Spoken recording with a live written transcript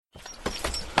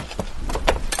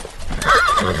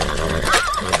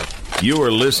You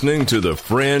are listening to the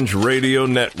Fringe Radio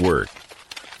Network.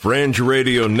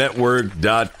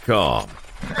 FringeRadioNetwork.com.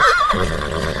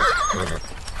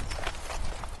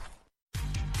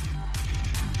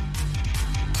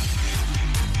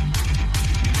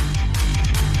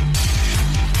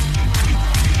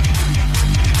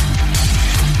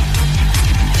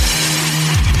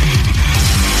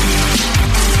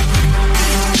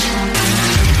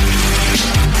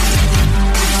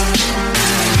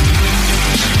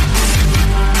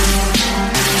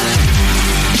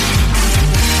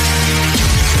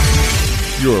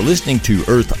 You're listening to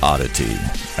Earth Oddity,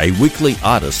 a weekly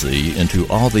odyssey into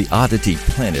all the oddity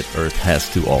planet Earth has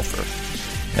to offer.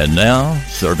 And now,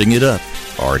 serving it up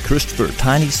are Christopher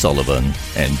Tiny Sullivan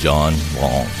and John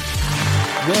Long.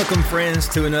 Welcome, friends,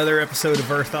 to another episode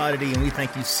of Earth Oddity, and we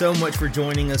thank you so much for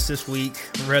joining us this week.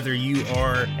 Whether you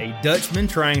are a Dutchman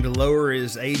trying to lower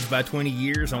his age by 20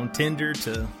 years on Tinder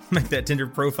to make that Tinder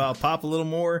profile pop a little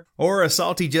more, or a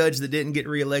salty judge that didn't get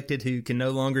reelected who can no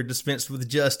longer dispense with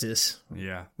justice,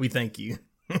 we thank you.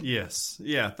 Yes.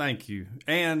 Yeah, thank you.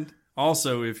 And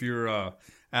also, if you're a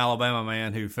Alabama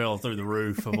man who fell through the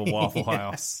roof of a Waffle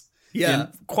House. Yeah. And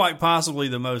quite possibly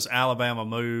the most Alabama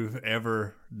move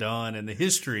ever done in the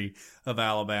history of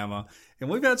Alabama. And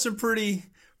we've had some pretty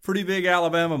big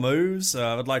Alabama moves.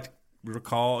 I'd like to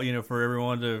recall, for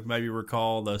everyone to maybe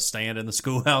recall the stand in the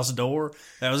schoolhouse door.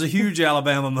 That was a huge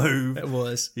Alabama move. It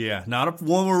was. Yeah, not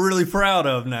one we're really proud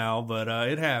of now, but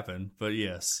it happened. But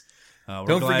yes,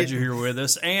 we're glad you're here with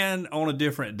us. And on a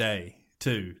different day,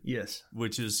 too. Yes.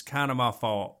 Which is kind of my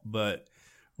fault, but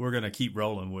we're going to keep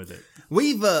rolling with it.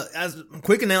 We've, as a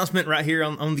quick announcement right here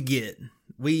on the Get,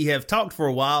 we have talked for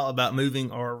a while about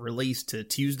moving our release to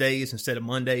Tuesdays instead of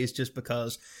Mondays just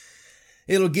because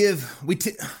it'll give,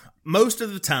 most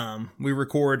of the time we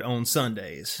record on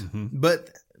Sundays, but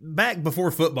back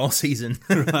before football season,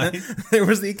 there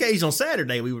was the occasional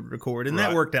Saturday we would record, and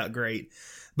that worked out great.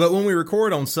 But when we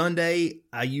record on Sunday,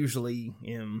 I usually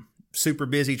am super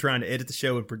busy trying to edit the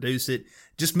show and produce it.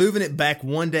 Just moving it back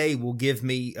one day will give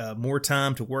me more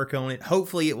time to work on it.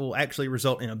 Hopefully it will actually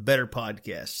result in a better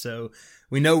podcast. So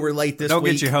we know we're late this week. Don't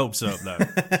get your hopes up, though.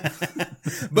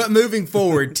 But moving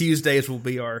forward, Tuesdays will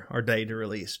be our day to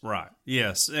release. Right.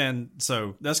 Yes. And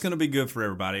so that's going to be good for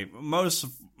everybody.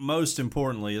 Most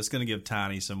importantly, it's going to give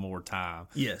Tiny some more time.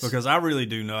 Yes. Because I really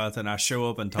do nothing. I show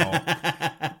up and talk.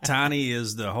 Tiny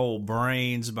is the whole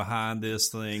brains behind this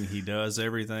thing. He does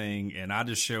everything. And I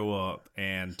just show up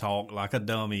and talk like a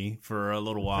dummy for a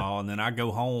little while. And then I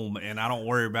go home and I don't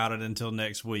worry about it until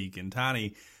next week. And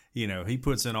Tiny, he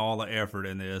puts in all the effort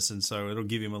in this, and so it'll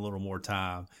give him a little more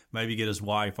time. Maybe get his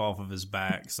wife off of his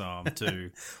back some,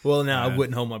 too. Well, now I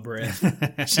wouldn't hold my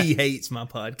breath. She hates my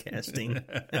podcasting.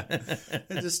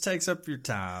 It just takes up your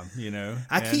time,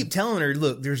 I keep telling her,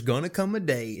 look, there's going to come a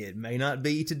day. It may not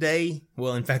be today.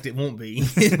 Well, in fact, it won't be.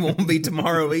 It won't be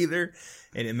tomorrow either.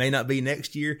 And it may not be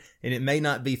next year. And it may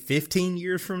not be 15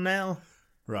 years from now.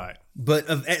 Right. But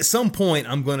at some point,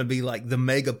 I'm going to be like the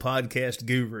mega podcast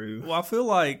guru. Well, I feel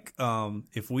like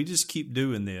if we just keep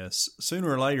doing this, sooner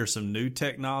or later, some new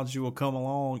technology will come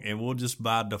along, and we'll just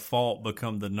by default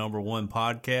become the number one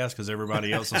podcast because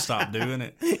everybody else will stop doing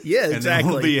it. Yeah, exactly. And then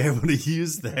we'll be able to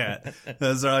use that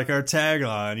as like our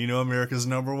tagline, America's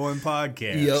number one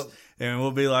podcast. Yep. And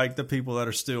we'll be like the people that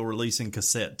are still releasing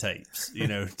cassette tapes,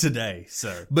 today.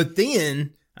 So, but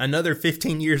then another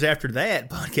 15 years after that,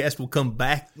 podcast will come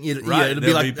back. It'll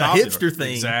be like a hipster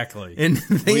thing. Exactly. And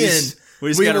then we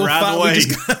just got to ride the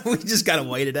wave. We just got to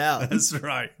wait it out. That's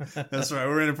right. That's right.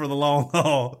 We're in it for the long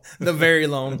haul. The very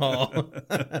long haul.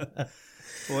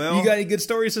 Well, you got any good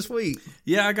stories this week?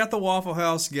 Yeah, I got the Waffle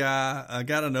House guy. I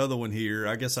got another one here.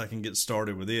 I guess I can get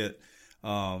started with it.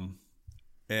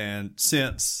 And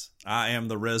since I am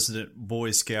the resident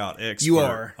Boy Scout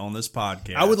expert on this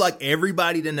podcast, I would like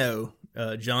everybody to know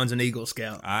John's an Eagle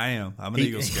Scout. I am. I'm an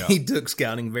Eagle Scout. He took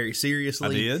scouting very seriously.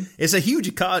 I did. It's a huge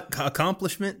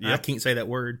accomplishment. Yep. I can't say that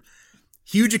word.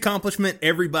 Huge accomplishment.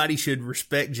 Everybody should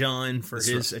respect John for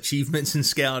his achievements in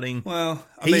scouting. Well,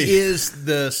 he is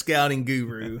the scouting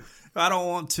guru. I don't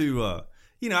want to, I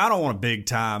don't want to big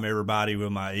time everybody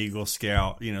with my Eagle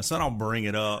Scout, so I don't bring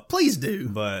it up. Please do.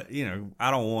 But,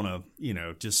 I don't want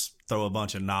to, just throw a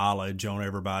bunch of knowledge on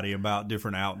everybody about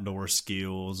different outdoor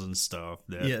skills and stuff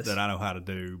that I know how to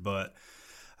do. But,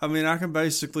 I mean, I can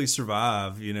basically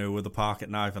survive, with a pocket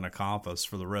knife and a compass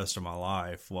for the rest of my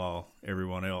life while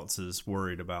everyone else is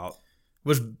worried about.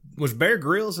 Was Bear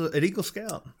Grylls an Eagle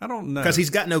Scout? I don't know. Because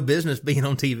he's got no business being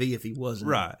on TV if he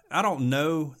wasn't. Right. I don't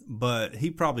know, but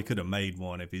he probably could have made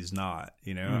one if he's not,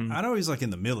 Mm-hmm. I know he's like in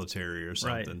the military or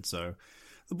something. Right. So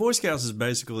The Boy Scouts is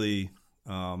basically,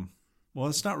 well,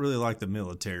 it's not really like the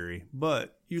military,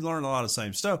 but you learn a lot of the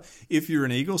same stuff. If you're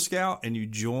an Eagle Scout and you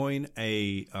join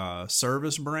a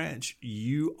service branch,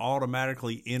 you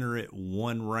automatically enter it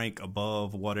one rank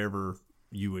above whatever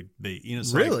you would be. You know,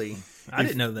 it's Really? like I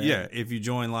didn't know that. Yeah, if you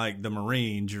join like the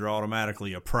Marines, you're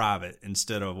automatically a private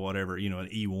instead of whatever, you know, an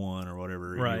E1 or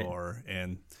whatever Right. you are.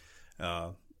 And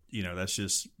you know, that's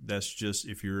just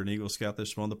if you're an Eagle Scout,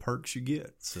 that's one of the perks you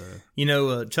get. So You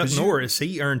know, Chuck Norris,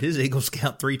 he earned his Eagle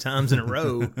Scout 3 times in a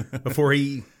row before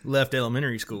he left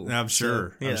elementary school. I'm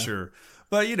sure. So, yeah. I'm sure.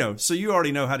 But, you know, so you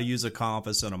already know how to use a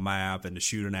compass and a map and to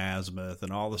shoot an azimuth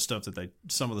and all the stuff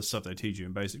some of the stuff they teach you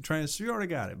in basic training. So you already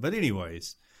got it. But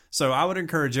anyways, so I would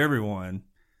encourage everyone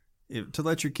to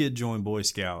let your kid join Boy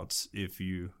Scouts if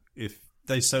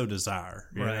they so desire.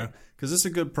 Right. Because it's a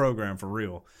good program for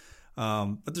real.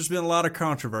 But there's been a lot of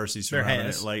controversy surrounding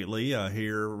it lately.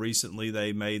 Here recently,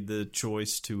 they made the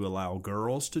choice to allow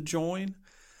girls to join,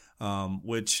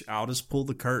 which I'll just pull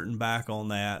the curtain back on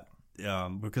that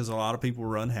because a lot of people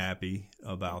were unhappy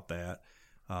about that.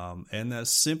 And that's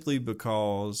simply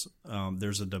because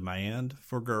there's a demand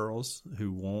for girls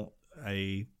who want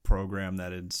a program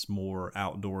that is more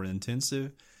outdoor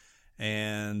intensive.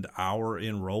 And our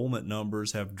enrollment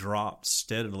numbers have dropped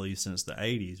steadily since the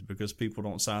 80s because people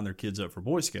don't sign their kids up for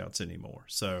Boy Scouts anymore.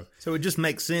 So it just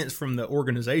makes sense from the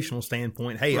organizational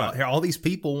standpoint. Hey, Right. all these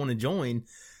people want to join.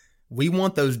 We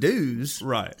want those dues.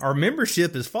 Right. Our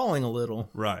membership is falling a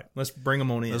little. Right. Let's bring them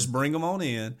on in. Let's bring them on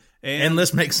in. And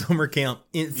let's make summer camp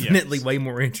infinitely way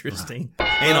more interesting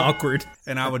and awkward.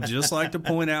 And I would just like to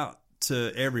point out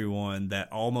to everyone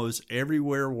that almost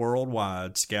everywhere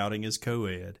worldwide, scouting is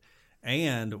co-ed.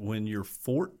 And when you're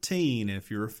 14,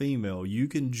 if you're a female, you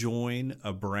can join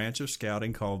a branch of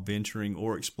scouting called Venturing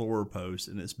or Explorer Post,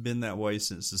 and it's been that way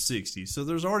since the 60s. So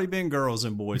there's already been girls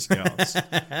in Boy Scouts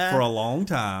for a long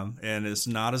time, and it's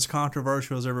not as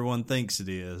controversial as everyone thinks it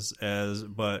is.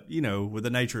 But, you know, with the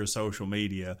nature of social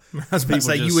media, I was about to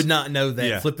say, you would not know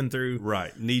that flipping through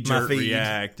right, knee-jerk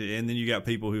react, and then you got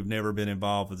people who've never been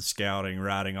involved with scouting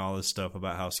writing all this stuff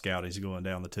about how scouting's going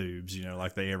down the tubes, you know,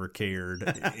 like they ever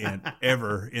cared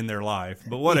ever in their life,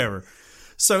 but whatever.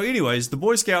 So anyways, the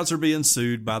Boy Scouts are being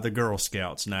sued by the Girl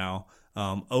Scouts now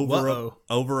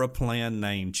over a planned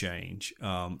name change.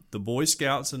 The Boy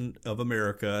Scouts of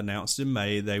America announced in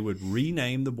May they would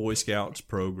rename the Boy Scouts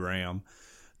program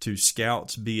to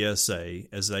Scouts BSA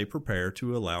as they prepare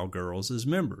to allow girls as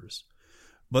members.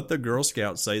 But the Girl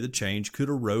Scouts say the change could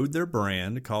erode their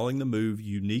brand, calling the move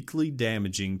uniquely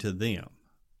damaging to them.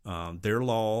 Their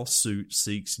lawsuit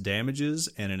seeks damages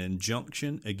and an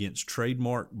injunction against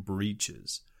trademark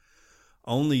breaches.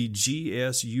 Only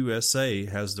GSUSA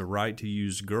has the right to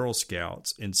use Girl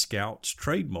Scouts and Scouts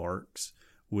trademarks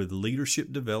with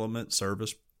Leadership Development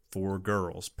Service for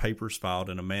Girls, papers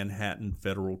filed in a Manhattan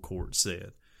federal court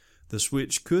said. The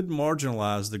switch could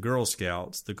marginalize the Girl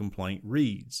Scouts, the complaint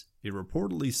reads. It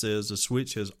reportedly says the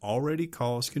switch has already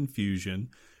caused confusion,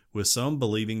 with some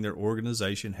believing their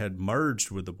organization had merged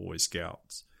with the Boy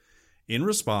Scouts. In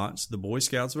response, the Boy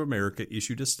Scouts of America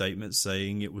issued a statement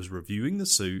saying it was reviewing the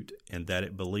suit and that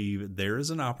it believed there is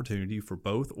an opportunity for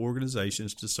both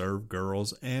organizations to serve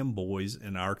girls and boys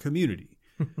in our community.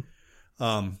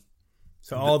 So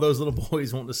all those little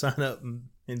boys want to sign up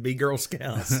and be Girl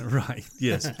Scouts. Right,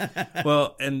 yes.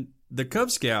 Well, and the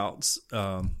Cub Scouts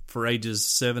for ages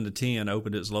 7 to 10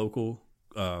 opened its local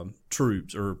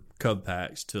troops or Cub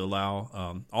packs to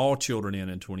allow all children in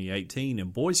 2018,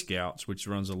 and Boy Scouts, which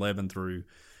runs 11 through,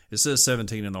 it says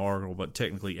 17 in the article, but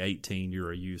technically 18,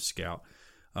 you're a youth scout.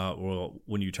 Well,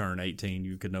 when you turn 18,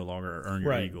 you could no longer earn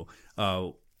your Eagle.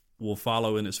 Will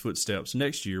follow in its footsteps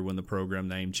next year when the program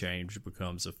name change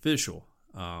becomes official.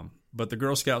 But the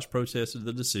Girl Scouts protested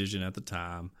the decision at the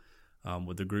time,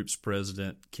 with the group's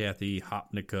president, Kathy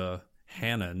Hopnica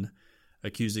Hannon,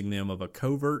 accusing them of a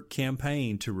covert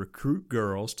campaign to recruit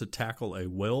girls to tackle a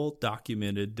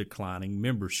well-documented declining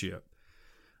membership.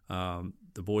 The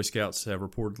Boy Scouts have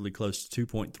reportedly close to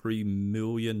 2.3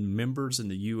 million members in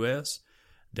the U.S.,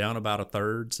 down about a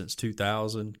third since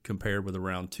 2000, compared with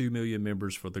around 2 million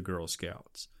members for the Girl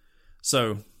Scouts.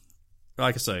 So,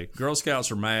 like I say, Girl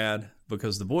Scouts are mad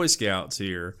because the Boy Scouts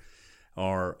here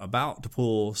are about to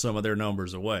pull some of their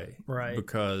numbers away. Right.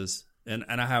 Because... And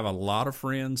I have a lot of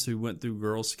friends who went through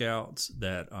Girl Scouts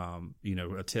that,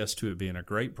 attest to it being a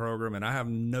great program, and I have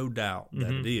no doubt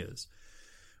that it is.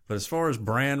 But as far as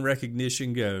brand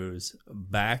recognition goes,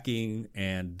 backing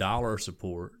and dollar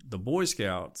support, the Boy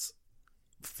Scouts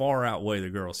far outweigh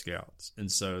the Girl Scouts.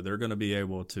 And so they're going to be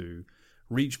able to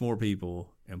reach more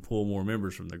people and pull more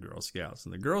members from the Girl Scouts.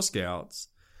 And the Girl Scouts,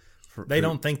 They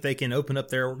don't think they can open up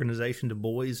their organization to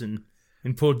boys and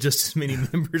pull just as many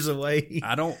members away.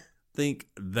 I don't think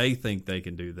they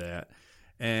can do that.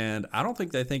 And I don't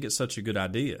think they think it's such a good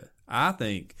idea. I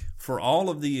think for all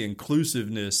of the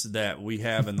inclusiveness that we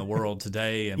have in the world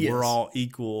today, and we're all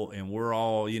equal and we're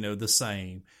all, the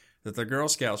same, that the Girl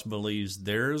Scouts believes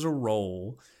there is a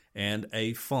role and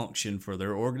a function for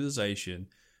their organization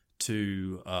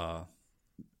to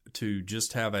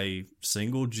just have a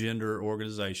single gender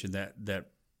organization that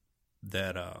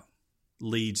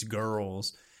leads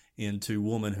girls into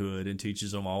womanhood and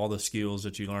teaches them all the skills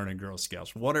that you learn in Girl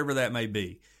Scouts, whatever that may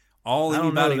be. I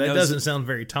don't know. That doesn't sound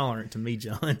very tolerant to me,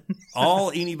 John.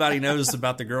 All anybody knows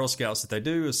about the Girl Scouts that they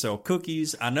do is sell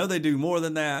cookies. I know they do more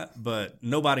than that, but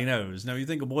nobody knows. Now, you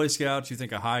think of Boy Scouts, you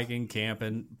think of hiking,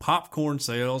 camping, popcorn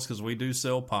sales, because we do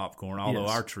sell popcorn, although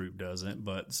our troop doesn't,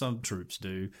 but some troops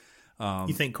do.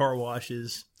 You think car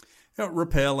washes?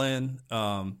 Rappelling.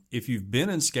 If you've been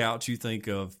in Scouts, you think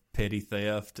of petty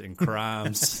theft and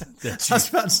crimes. I was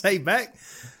about to say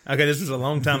okay, this was a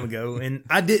long time ago, and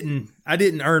I didn't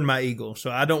earn my Eagle, so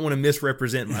I don't want to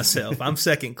misrepresent myself. I'm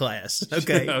second class.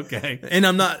 Okay. Okay. And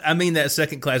I mean that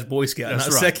second class Boy Scout. That's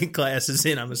not right. Second class as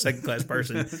in I'm a second class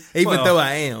person, even though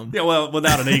I am. Yeah, well,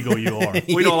 without an Eagle, you are.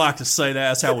 We don't like to say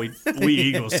that. That's how we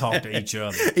Eagles talk to each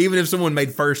other. Even if someone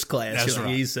made first class, That's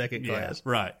right. He's second class.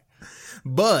 Yeah, right.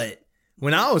 But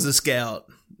when I was a scout,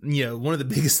 one of the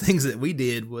biggest things that we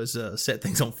did was set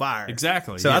things on fire.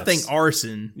 Exactly. So yes. I think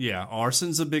arson. Yeah,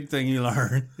 arson's a big thing you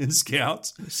learn in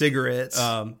Scouts. Cigarettes.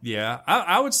 Yeah.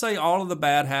 I would say all of the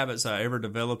bad habits I ever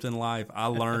developed in life, I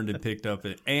learned and picked up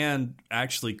and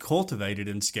actually cultivated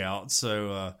in Scouts.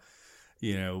 So,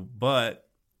 but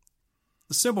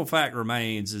the simple fact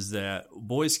remains is that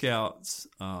Boy Scouts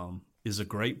is a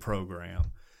great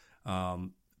program.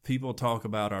 People talk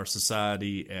about our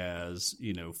society as,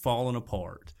 falling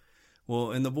apart.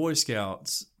 Well, in the Boy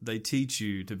Scouts, they teach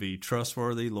you to be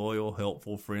trustworthy, loyal,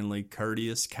 helpful, friendly,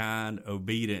 courteous, kind,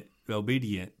 obedient,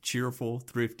 cheerful,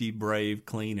 thrifty, brave,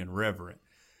 clean, and reverent.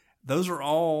 Those are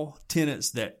all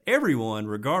tenets that everyone,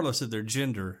 regardless of their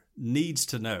gender, needs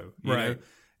to know, you know,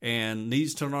 and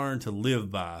needs to learn to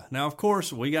live by. Now, of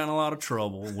course, we got in a lot of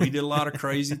trouble. We did a lot of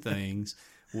crazy things.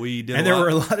 There were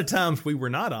a lot of times we were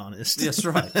not honest. That's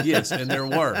right. Yes, and there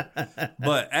were.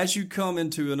 But as you come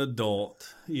into an adult,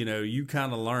 you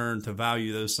kind of learn to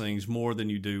value those things more than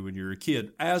you do when you're a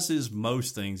kid, as is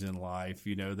most things in life,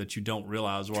 that you don't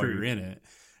realize while you're in it,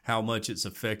 how much it's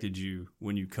affected you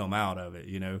when you come out of it,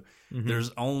 Mm-hmm.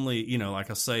 There's only, like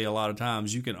I say a lot of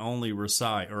times, you can only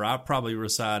recite, or I probably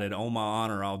recited, on my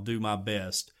honor, I'll do my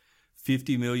best,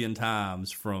 50 million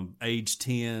times from age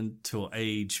 10 till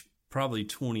age probably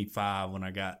 25 when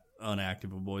I got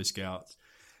unactive with Boy Scouts.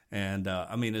 And,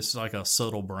 it's like a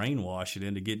subtle brainwash it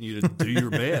into getting you to do your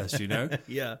best,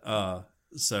 Yeah.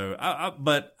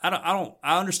 But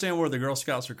I understand where the Girl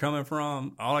Scouts are coming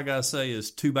from. All I got to say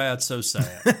is too bad, so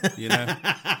sad,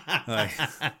 like,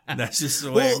 that's just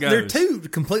the way it goes. They're two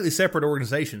completely separate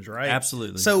organizations, right?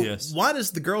 Absolutely. So yes. Why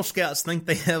does the Girl Scouts think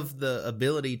they have the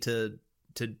ability to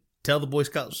tell the Boy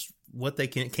Scouts what they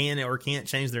can or can't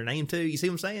change their name to? You see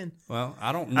what I'm saying? Well,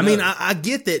 I don't know. I mean, I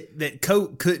get that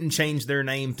Coke couldn't change their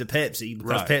name to Pepsi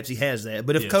because Pepsi has that.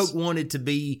 But if Coke wanted to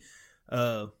be,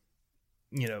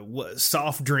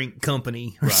 soft drink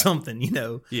company or something,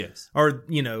 yes, or,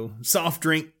 soft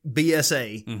drink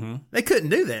BSA, they couldn't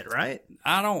do that, right?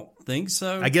 I don't think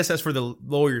so. I guess that's for the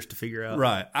lawyers to figure out.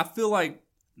 Right. I feel like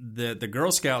the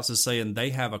Girl Scouts is saying they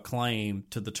have a claim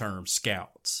to the term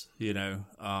Scouts, I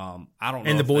don't know.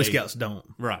 And the Boy Scouts don't.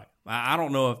 Right. I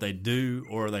don't know if they do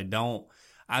or they don't.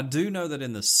 I do know that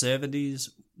in the 70s,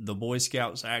 the Boy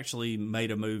Scouts actually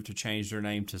made a move to change their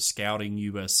name to Scouting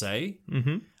USA.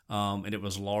 Mm-hmm. And it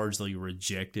was largely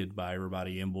rejected by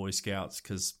everybody in Boy Scouts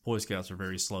because Boy Scouts are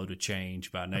very slow to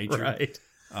change by nature. Right.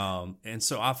 And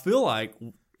so I feel like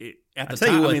at the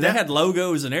time, they had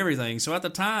logos and everything. So at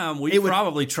the time, we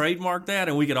probably trademarked that,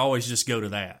 and we could always just go to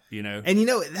that, And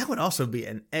that would also be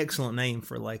an excellent name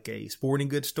for like a sporting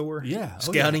goods store. Yeah,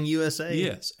 Scouting USA.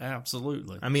 Yes,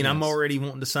 absolutely. I mean, I'm already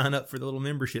wanting to sign up for the little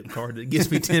membership card that gets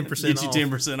me 10% Get off. you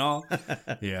 10% off.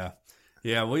 Yeah.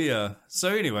 Yeah, we, so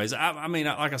anyways, I mean,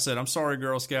 like I said, I'm sorry,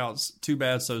 Girl Scouts. Too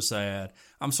bad, so sad.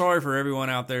 I'm sorry for everyone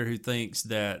out there who thinks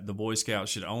that the Boy Scouts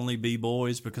should only be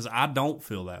boys, because I don't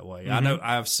feel that way. Mm-hmm. I know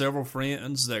I have several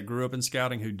friends that grew up in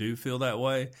scouting who do feel that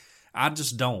way. I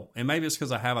just don't. And maybe it's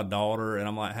because I have a daughter and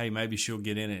I'm like, hey, maybe she'll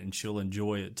get in it and she'll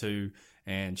enjoy it too.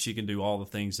 And she can do all the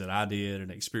things that I did and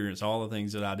experience all the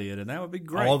things that I did. And that would be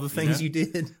great. All the things you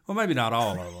did? Well, maybe not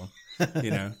all of them.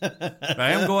 But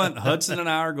I am going, Hudson and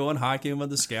I are going hiking with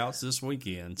the Scouts this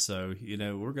weekend. So,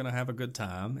 we're going to have a good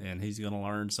time, and he's going to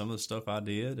learn some of the stuff I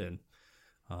did, and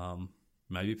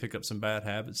maybe pick up some bad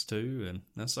habits too. And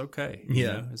that's okay.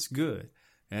 It's good.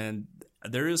 And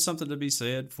there is something to be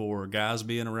said for guys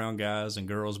being around guys and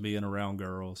girls being around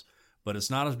girls. But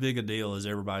it's not as big a deal as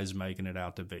everybody's making it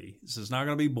out to be. So it's not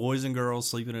going to be boys and girls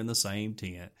sleeping in the same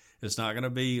tent. It's not going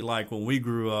to be like when we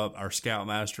grew up, our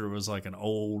scoutmaster was like an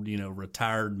old,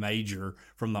 retired major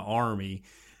from the Army,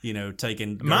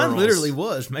 taking girls. Mine literally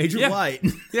was Major White.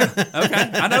 Yeah.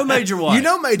 Okay. I know Major White. You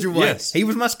know Major White. Yes. He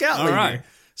was my scout leader. All right.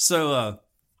 So,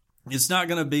 it's not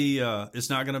going to be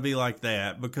like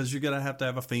that, because you're going to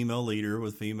have a female leader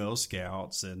with female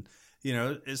scouts. And,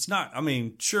 it's not,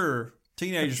 sure,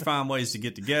 teenagers find ways to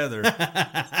get together,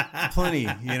 plenty,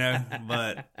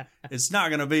 but it's not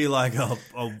going to be like a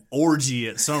orgy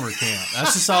at summer camp.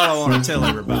 That's just all I want to tell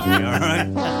everybody, all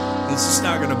right? It's just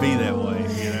not going to be that way,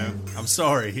 I'm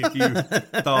sorry if you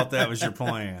thought that was your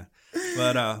plan.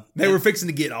 But they were fixing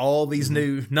to get all these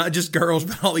new, not just girls,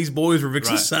 but all these boys were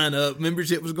fixing to sign up.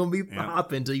 Membership was going to be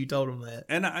hopping until you told them that.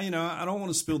 And, I don't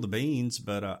want to spill the beans,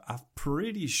 but I'm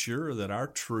pretty sure that our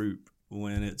troop,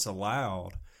 when it's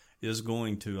allowed, is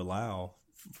going to allow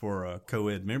for a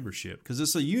co-ed membership, because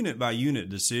it's a unit by unit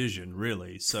decision,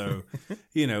 really. So,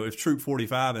 if Troop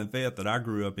 45 and 5th that I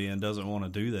grew up in doesn't want to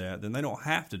do that, then they don't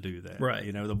have to do that. Right.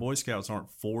 The Boy Scouts aren't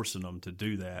forcing them to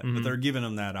do that, but they're giving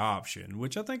them that option,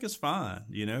 which I think is fine.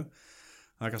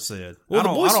 Like I said, I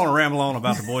don't want to ramble on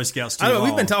about the Boy Scouts too long.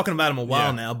 We've been talking about them a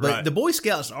while now, but the Boy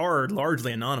Scouts are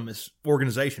largely anonymous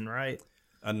organization, right?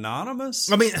 Anonymous?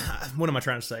 What am I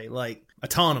trying to say? Like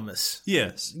autonomous?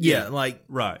 Yes. Yeah.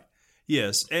 Right.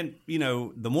 Yes. And,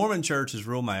 the Mormon church is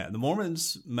real mad. The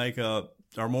Mormons make up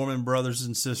our Mormon brothers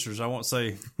and sisters. I won't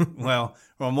say, our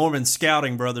Mormon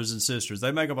scouting brothers and sisters.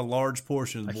 They make up a large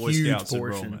portion of the Boy Scouts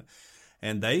enrollment.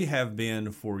 And they have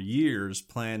been for years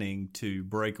planning to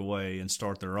break away and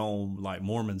start their own like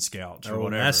Mormon Scouts or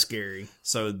whatever. That's scary.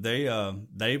 So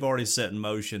they've already set in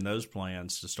motion those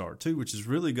plans to start too, which is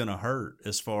really going to hurt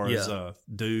as far as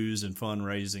dues and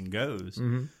fundraising goes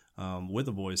with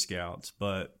the Boy Scouts.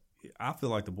 But I feel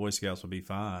like the Boy Scouts will be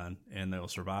fine and they'll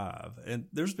survive. And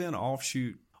there's been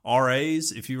offshoot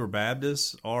RAs. If you were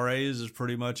Baptist, RAs is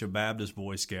pretty much a Baptist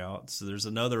Boy Scout. So there's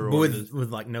another with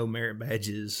like no merit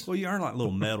badges. Well, you earn like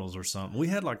little medals or something. We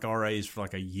had like RAs for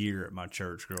like a year at my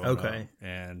church growing up,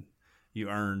 and you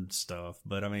earned stuff.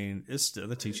 But it's still,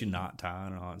 they teach you knot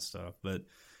tying and all that stuff. But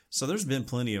so there's been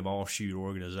plenty of offshoot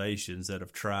organizations that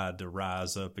have tried to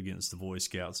rise up against the Boy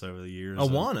Scouts over the years.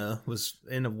 Awana was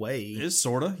in a way. It's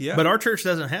sort of, yeah. But our church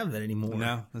doesn't have that anymore.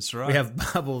 No, that's right. We have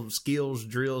Bible skills,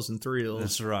 drills, and thrills.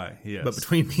 That's right, yes. But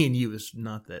between me and you, it's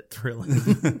not that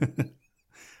thrilling.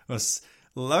 Well,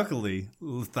 luckily,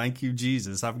 thank you,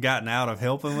 Jesus, I've gotten out of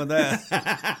helping with that.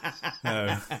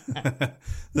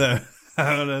 No,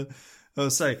 I don't know. I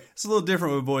would say it's a little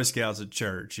different with Boy Scouts at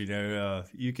church.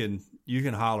 You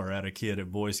can holler at a kid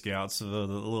at Boy Scouts with a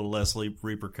little less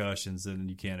repercussions than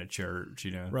you can at church.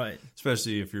 Right?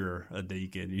 Especially if you're a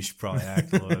deacon, you should probably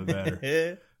act a little bit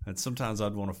better. And sometimes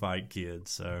I'd want to fight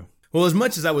kids. So. Well, as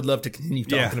much as I would love to continue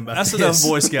talking about that's this. Enough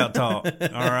Boy Scout talk. All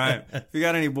right. If you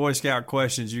got any Boy Scout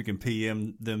questions, you can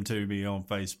PM them to me on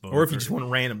Facebook. Or if you just want to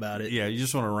rant about it. Yeah, you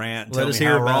just want to rant and Let tell us me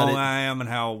hear how about wrong it. I am and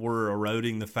how we're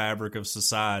eroding the fabric of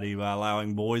society by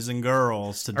allowing boys and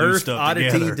girls to do stuff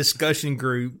Oddity together. Discussion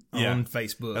Group on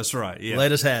Facebook. That's right. Yeah.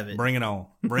 Let us have it. Bring it on.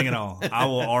 Bring it on. I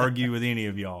will argue with any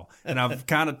of y'all. And I've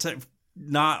kind of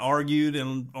not argued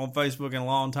on Facebook in a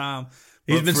long time.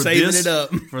 He's been saving it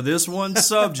up. For this one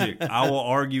subject, I will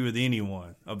argue with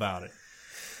anyone about it.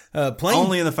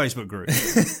 Only in the Facebook group.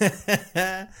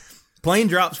 Plane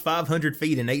drops 500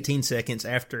 feet in 18 seconds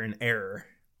after an error.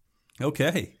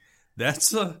 Okay. That's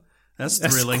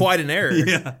thrilling. Quite an error.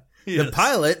 Yeah. Yes. The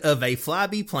pilot of a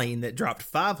Flybe plane that dropped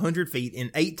 500 feet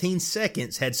in 18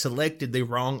 seconds had selected the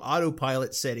wrong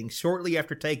autopilot setting shortly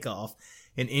after takeoff,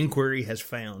 an inquiry has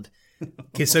found.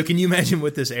 Okay, so can you imagine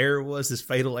what this error was, this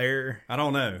fatal error? I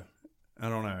don't know.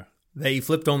 They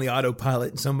flipped on the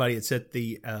autopilot and somebody had set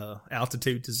the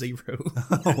altitude to 0.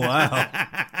 Oh, wow.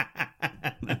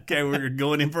 Okay, we're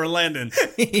going in for a landing.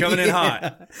 Coming in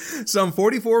hot. Some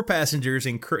 44 passengers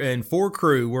and 4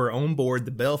 crew were on board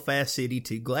the Belfast City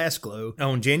to Glasgow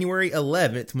on January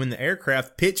 11th when the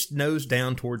aircraft pitched nose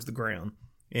down towards the ground.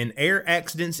 An Air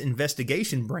Accidents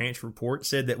Investigation Branch report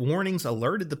said that warnings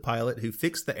alerted the pilot who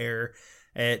fixed the error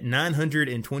at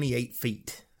 928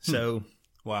 feet. So,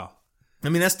 wow.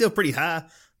 That's still pretty high,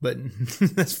 but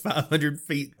that's 500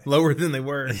 feet lower than they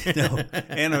were.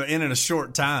 And in a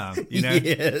short time,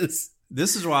 Yes.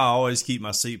 This is why I always keep my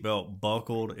seatbelt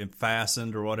buckled and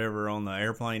fastened or whatever on the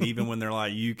airplane. Even when they're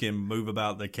like, you can move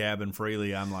about the cabin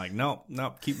freely, I'm like, nope,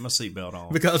 keep my seatbelt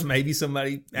on. Because maybe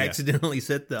somebody accidentally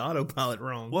set the autopilot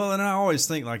wrong. Well, and I always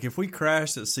think, like, if we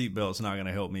crash, that seatbelt's not going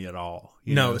to help me at all.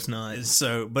 No, it's not.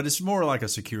 So, but it's more like a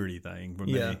security thing for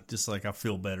me. Just like I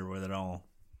feel better with it on.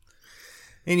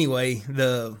 Anyway,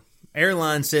 the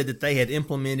airline said that they had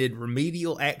implemented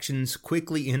remedial actions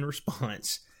quickly in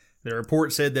response. The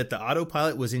report said that the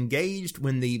autopilot was engaged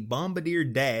when the Bombardier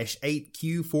Dash 8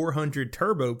 Q400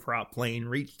 turboprop plane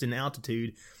reached an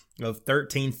altitude of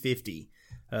 1350.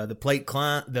 The plane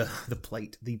climbed to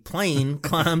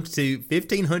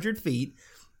 1,500 feet,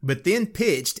 but then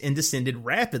pitched and descended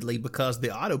rapidly because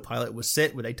the autopilot was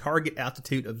set with a target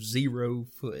altitude of 0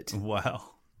 foot. Wow.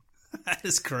 That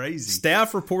is crazy.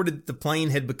 Staff reported that the plane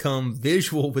had become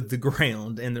visual with the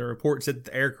ground, and the report said that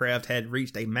the aircraft had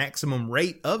reached a maximum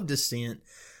rate of descent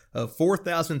of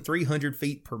 4,300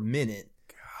 feet per minute.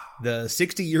 God. The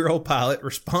 60-year-old pilot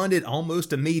responded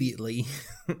almost immediately.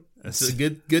 That's a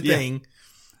good thing.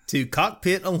 To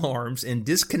cockpit alarms and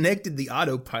disconnected the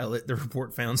autopilot, the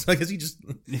report found. So I guess he just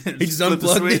unplugged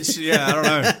the switch. It. Yeah, I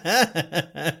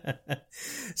don't know.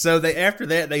 So after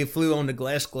that they flew on to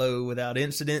Glasgow without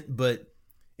incident, but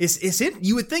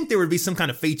you would think there would be some kind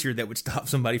of feature that would stop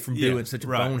somebody from doing such a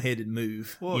boneheaded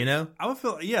move. Well, you know, I would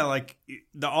feel like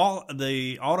the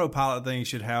autopilot thing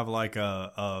should have like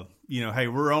a hey,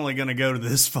 we're only going to go to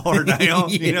this far down.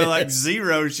 Yes. Like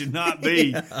 0 should not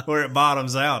be where it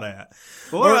bottoms out at.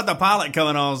 But what about the pilot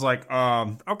coming on? I was like,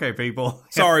 okay, people.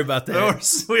 Sorry about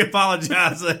that. We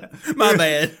apologize. My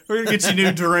bad. We're going to get you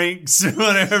new drinks,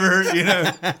 whatever,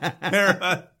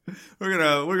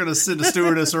 We're gonna send a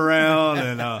stewardess around,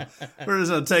 and we're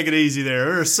just gonna take it easy there.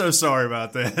 We're so sorry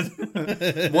about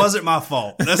that. Wasn't my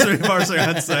fault. That's the first thing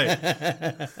I'd say.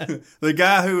 The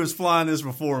guy who was flying this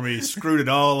before me screwed it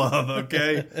all up.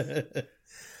 Okay.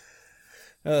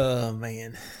 Oh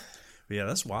man. Yeah,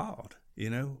 that's wild.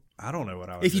 I don't know what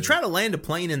I would If you do. try to land a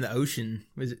plane in the ocean,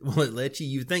 will it let you?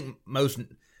 You'd think most,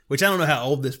 which I don't know how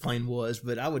old this plane was,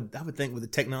 but I would think with the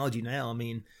technology now, I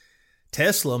mean,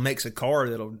 Tesla makes a car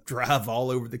that'll drive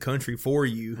all over the country for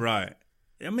you. Right.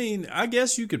 I mean, I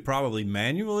guess you could probably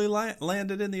manually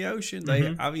land it in the ocean.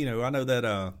 Mm-hmm. I know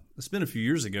that it's been a few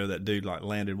years ago that dude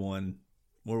landed one.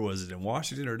 Where was it, in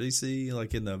Washington or D.C.?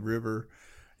 Like in the river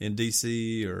in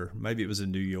D.C. or maybe it was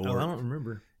in New York. Oh, I don't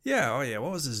remember. Yeah,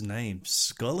 what was his name?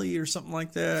 Scully or something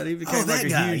like that. He became that like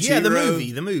guy. a huge hero.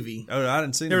 The movie. Oh, I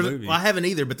didn't see the movie. Well, I haven't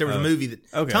either, but there was a movie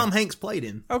that Tom Hanks played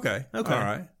in. Okay. All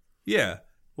right. Yeah.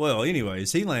 Well,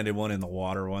 anyways, he landed one in the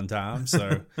water one time,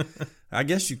 so I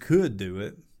guess you could do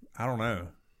it. I don't know.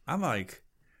 I'm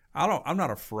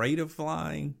not afraid of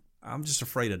flying. I'm just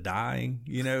afraid of dying,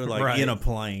 in a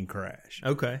plane crash.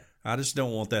 Okay. I just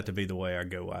don't want that to be the way I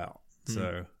go out.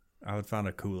 So I would find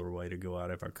a cooler way to go out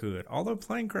if I could. Although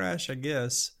plane crash, I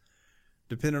guess,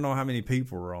 depending on how many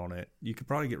people were on it, you could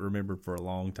probably get remembered for a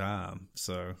long time.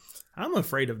 So I'm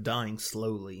afraid of dying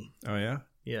slowly. Oh, yeah?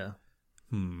 Yeah.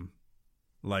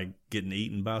 Like getting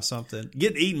eaten by something?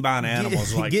 Getting eaten by an animal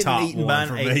is like top one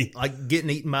for me. Like getting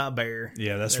eaten by a bear.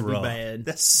 Yeah, that's That'd rough. Be bad.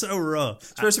 That's so rough.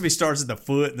 Especially if he starts at the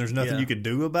foot and there's nothing you can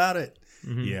do about it.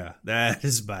 Mm-hmm. Yeah, that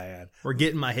is bad. Or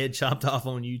getting my head chopped off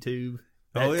on YouTube.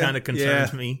 That kind of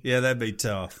concerns me. Yeah, that'd be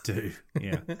tough too.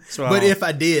 Yeah. But if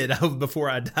I did, before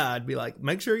I died, I'd be like,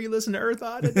 make sure you listen to Earth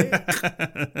Oddity.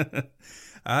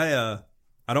 I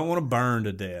don't want to burn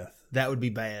to death. That would be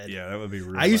bad. Yeah, that would be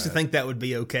really I used to bad. think that would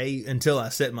be okay until I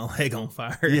set my leg on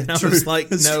fire. Yeah, I was like,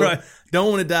 don't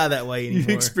want to die that way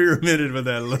anymore. You experimented with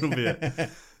that a little bit.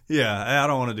 Yeah, I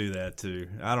don't want to do that too.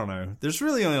 I don't know. There's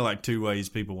really only like 2 ways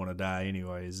people want to die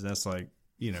anyways. That's like,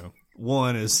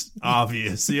 one is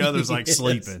obvious. The other's like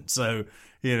sleeping. So,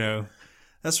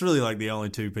 that's really like the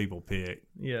only 2 people pick.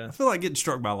 Yeah. I feel like getting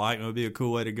struck by lightning would be a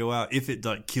cool way to go out if it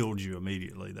like killed you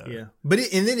immediately though. Yeah. But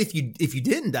then if you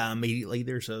didn't die immediately,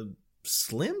 there's a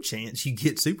slim chance you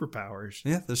get superpowers.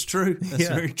 Yeah, that's true. That's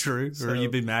very true. So, or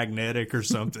you'd be magnetic or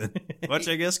something, which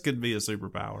I guess could be a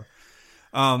superpower.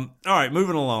 All right,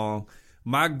 moving along.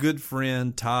 My good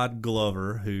friend Todd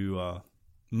Glover, who all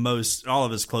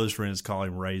of his close friends call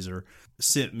him Razor,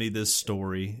 sent me this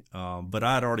story, but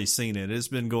I'd already seen it. It's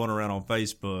been going around on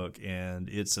Facebook, and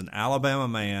it's an Alabama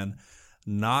man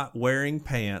not wearing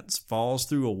pants falls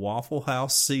through a Waffle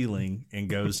House ceiling and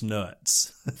goes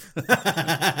nuts.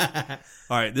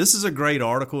 All right, this is a great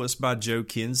article. It's by Joe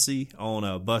Kinsey on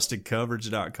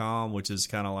bustedcoverage.com, which is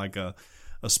kind of like a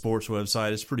sports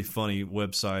website. It's a pretty funny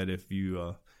website if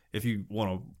you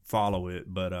want to follow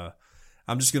it. But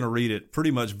I'm just going to read it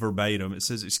pretty much verbatim. It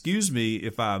says, "Excuse me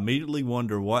if I immediately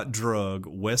wonder what drug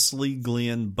Wesley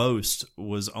Glenn Boast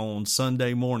was on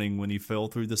Sunday morning when he fell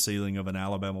through the ceiling of an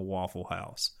Alabama Waffle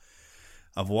House.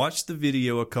 I've watched the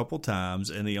video a couple times,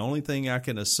 and the only thing I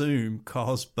can assume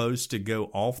caused Boast to go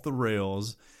off the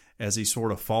rails as he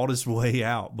sort of fought his way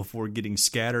out before getting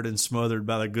scattered and smothered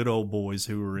by the good old boys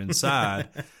who were inside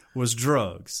was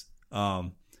drugs."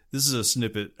 This is a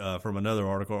snippet from another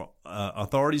article.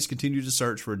 Authorities continue to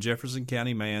search for a Jefferson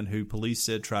County man who police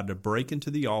said tried to break into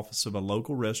the office of a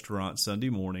local restaurant Sunday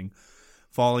morning,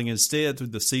 falling instead through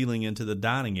the ceiling into the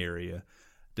dining area.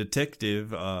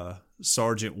 Detective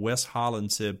Sergeant Wes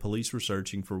Holland said police were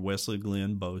searching for Wesley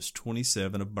Glenn Boast,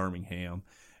 27, of Birmingham,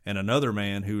 and another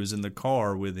man who was in the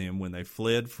car with him when they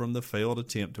fled from the failed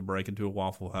attempt to break into a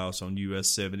Waffle House on US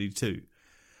 72.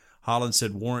 Holland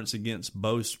said warrants against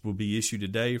Boast will be issued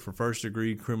today for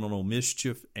first-degree criminal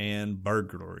mischief and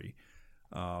burglary.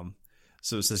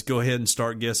 So it says, go ahead and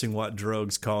start guessing what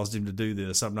drugs caused him to do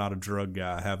this. I'm not a drug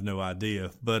guy. I have no idea.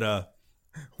 But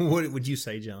what would you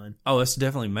say, John? Oh, it's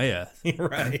definitely meth.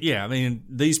 Right. Yeah, I mean,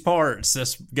 these parts,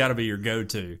 that's got to be your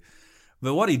go-to.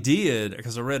 But what he did,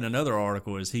 because I read another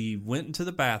article, is he went into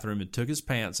the bathroom and took his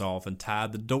pants off and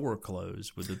tied the door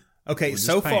closed with the Okay,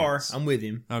 so far, I'm with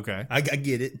him. Okay. I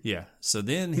get it. Yeah. So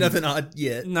then... Nothing odd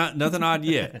yet. Nothing odd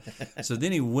yet. So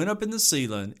then he went up in the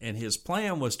ceiling, and his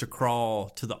plan was to crawl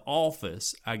to the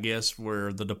office, I guess,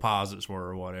 where the deposits were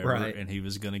or whatever, right. And he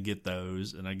was going to get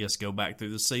those, and I guess go back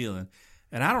through the ceiling.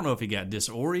 And I don't know if he got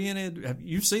disoriented.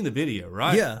 You've seen the video,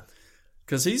 right? Yeah.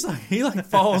 Because he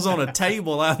falls on a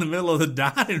table out in the middle of the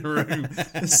dining room.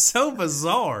 It's so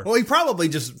bizarre. Well, he probably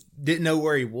just didn't know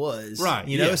where he was. Right.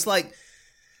 You know, it's like...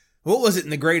 What was it in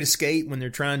The Great Escape when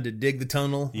they're trying to dig the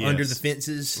tunnel under the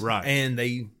fences? Right. And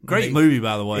Great movie,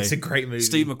 by the way. It's a great movie.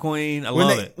 Steve McQueen, I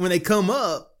love it. When they come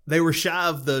up, they were shy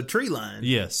of the tree line.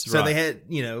 Yes, so they had,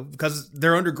 because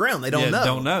they're underground, they don't know.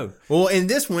 Don't know. Well, in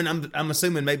this one, I'm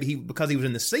assuming maybe because he was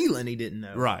in the ceiling, he didn't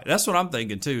know. Right. That's what I'm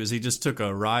thinking too. Is he just took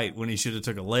a right when he should have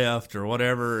took a left or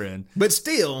whatever? But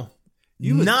still,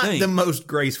 not the most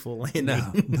graceful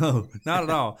landing. No, not at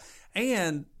all.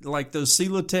 And like those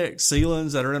Celotex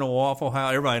ceilings that are in a Waffle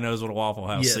House, everybody knows what a Waffle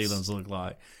House ceilings look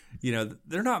like.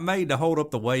 They're not made to hold up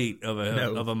the weight of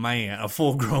a man, a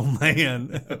full grown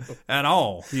man, at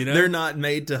all. They're not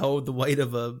made to hold the weight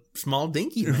of a small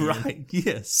dinky man. Right?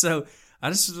 Yes. So I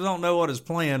just don't know what his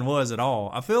plan was at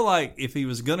all. I feel like if he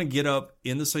was going to get up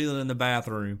in the ceiling in the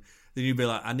bathroom, then you'd be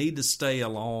like, I need to stay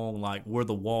along like where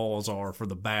the walls are for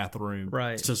the bathroom,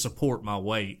 to support my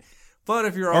weight. But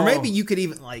if you're maybe you could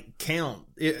even like count.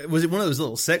 Was it one of those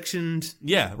little sections?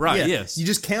 Yeah, right. Yeah. Yes, you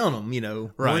just count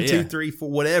them. Right, 1, 2, 3, 4,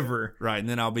 whatever. Right, and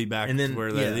then I'll be back to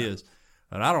where that is.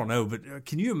 But I don't know. But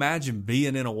can you imagine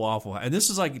being in a Waffle House? And this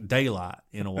is like daylight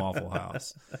in a Waffle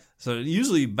House. So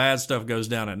usually bad stuff goes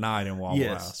down at night in Waffle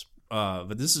House.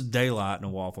 But this is daylight in a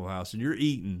Waffle House, and you're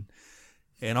eating.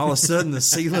 And all of a sudden, the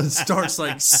ceiling starts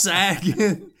like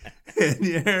sagging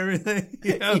and everything.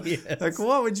 Like,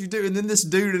 what would you do? And then this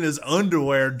dude in his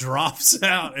underwear drops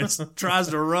out and tries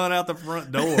to run out the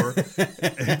front door.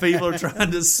 And people are trying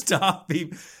to stop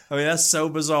him. I mean, that's so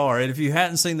bizarre. And if you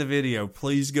hadn't seen the video,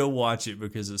 please go watch it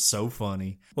because it's so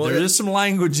funny. Well, there is some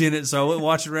language in it, so I wouldn't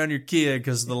watch it around your kid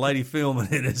because the lady filming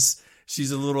it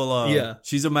she's a little,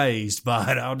 she's amazed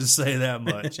by it. I'll just say that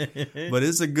much. But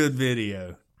it's a good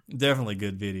video. Definitely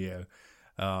good video.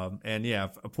 And a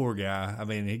poor guy. I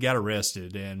mean, he got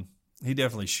arrested and he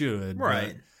definitely should.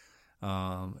 Right.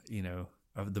 But,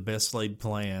 the best laid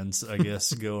plans, I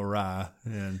guess, go awry.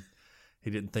 And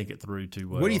he didn't think it through too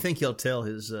well. What do you think he'll tell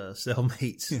his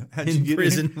cellmates in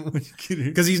prison?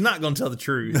 Because he's not going to tell the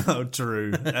truth. No,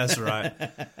 true. That's right.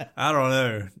 I don't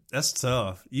know. That's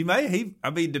tough.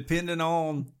 Depending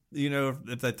on,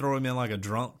 if they throw him in like a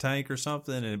drunk tank or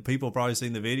something and people probably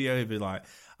seen the video, he'd be like,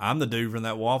 I'm the dude from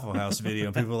that Waffle House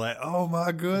video. People are like, oh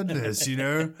my goodness,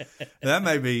 that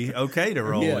may be okay to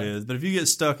roll with. But if you get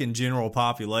stuck in general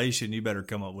population, you better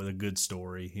come up with a good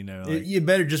story, you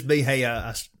better just be, hey,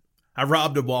 I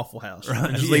robbed a Waffle House. Right?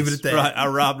 And just leave it at that. Right. I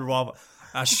robbed a Waffle.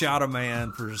 I shot a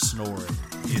man for snoring,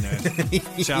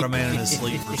 Shot a man in his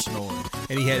sleep for snoring.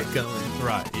 And he had it coming.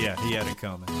 Right. Yeah, he had it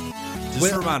coming.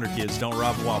 Just a reminder, kids, don't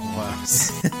rob a Waffle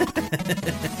House.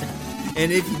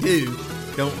 And if you do,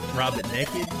 don't rob it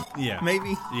naked. Yeah.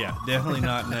 Maybe? Yeah, definitely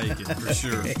not naked, for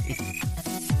sure.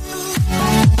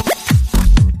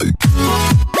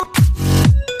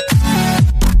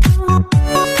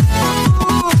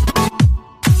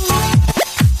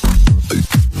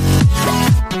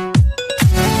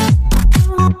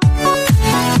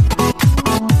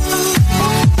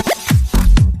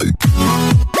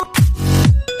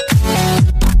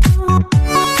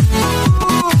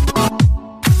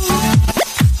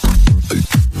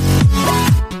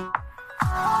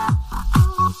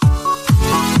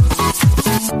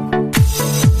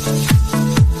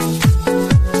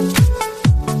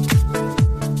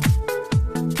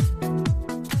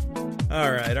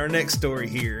 next story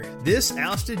here. This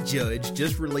ousted judge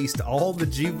just released all the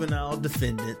juvenile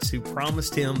defendants who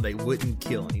promised him they wouldn't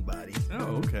kill anybody.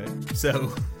 Oh, okay.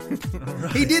 So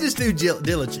he did his due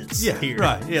diligence. Yeah, here.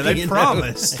 right. Yeah, they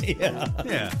promised. Yeah.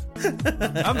 Yeah.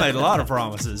 I made a lot of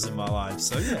promises in my life,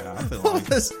 so yeah, I feel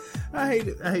like I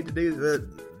hate to do that.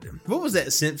 What was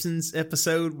that Simpsons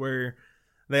episode where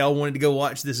they all wanted to go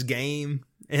watch this game,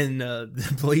 and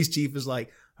the police chief was like,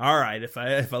 "All right, if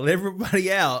I let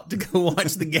everybody out to go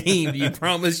watch the game, do you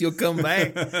promise you'll come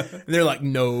back?" And they're like,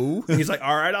 "No." And he's like,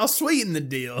 "All right, I'll sweeten the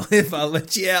deal. If I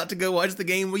let you out to go watch the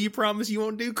game, will you promise you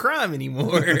won't do crime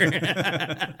anymore?"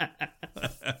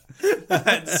 I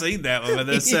hadn't seen that one, but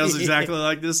that sounds exactly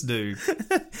like this dude.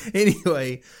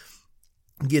 Anyway,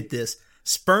 get this.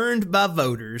 Spurned by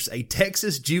voters, a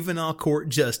Texas juvenile court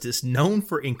justice known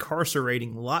for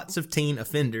incarcerating lots of teen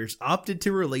offenders opted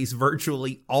to release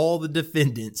virtually all the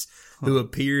defendants who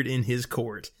appeared in his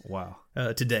court. Wow.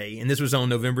 Today. And this was on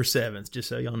November 7th, just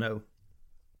so y'all know.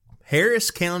 Harris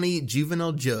County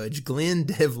juvenile judge Glenn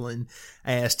Devlin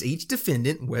asked each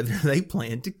defendant whether they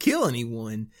planned to kill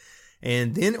anyone,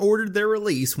 and then ordered their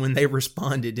release when they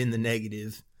responded in the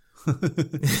negative.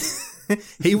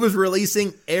 He was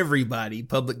releasing everybody,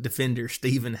 public defender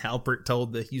Stephen Halpert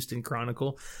told the Houston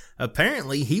Chronicle.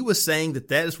 Apparently, he was saying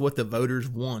that is what the voters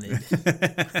wanted.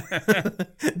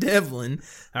 Devlin,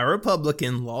 a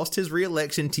Republican, lost his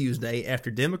re-election Tuesday after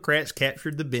Democrats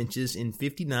captured the benches in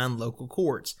 59 local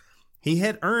courts. He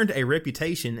had earned a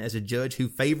reputation as a judge who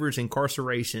favors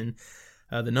incarceration.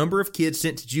 The number of kids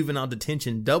sent to juvenile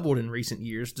detention doubled in recent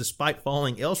years, despite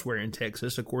falling elsewhere in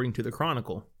Texas, according to the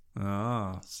Chronicle.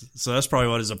 Oh, so that's probably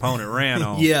what his opponent ran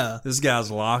on. Yeah. This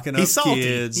guy's locking up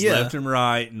kids left and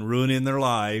right and ruining their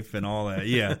life and all that.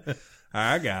 Yeah,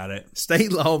 I got it.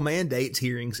 State law mandates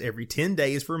hearings every 10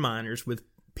 days for minors with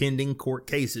pending court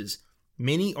cases.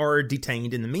 Many are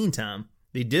detained in the meantime.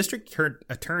 The district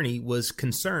attorney was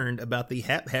concerned about the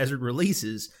haphazard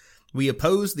releases. "We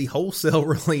oppose the wholesale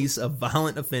release of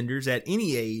violent offenders at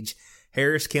any age,"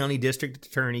 Harris County District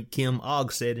Attorney Kim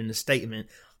Ogg said in a statement.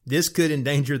 "This could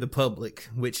endanger the public,"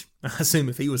 which I assume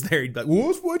if he was there, he'd be like, "Well,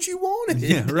 that's what you wanted."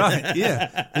 Yeah, right.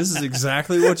 Yeah. This is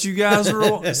exactly what you guys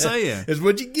were saying. That's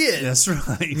what you get. That's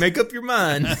right. Make up your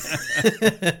mind.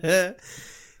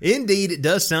 Indeed, it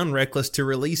does sound reckless to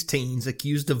release teens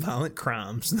accused of violent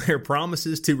crimes, their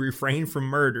promises to refrain from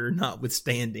murder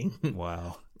notwithstanding.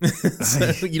 Wow.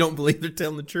 So you don't believe they're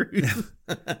telling the truth?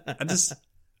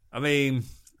 I mean,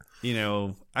 you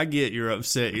know, I get you're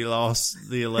upset you lost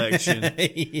the election,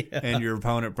 and your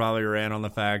opponent probably ran on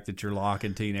the fact that you're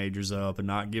locking teenagers up and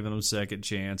not giving them second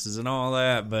chances and all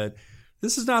that, but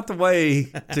this is not the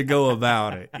way to go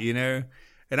about it, you know?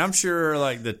 And I'm sure,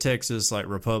 like, the Texas, like,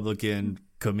 Republican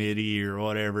committee or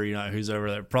whatever, you know, who's over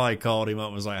there probably called him up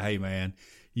and was like, "Hey, man,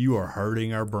 you are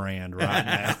hurting our brand right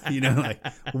now." You know, like,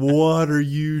 what are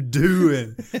you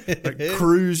doing? Like,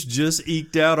 Cruz just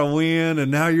eked out a win,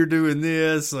 and now you're doing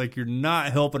this. Like, you're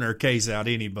not helping our case out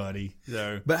anybody.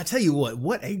 So, but I tell you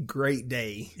what a great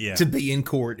day to be in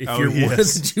court if you're one of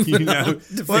the you juvenile know,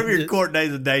 defendants. what if your court day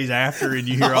the days after and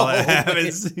you hear all that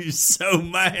happens? You're so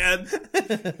mad.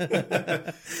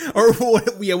 Or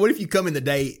what if you come in the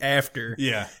day after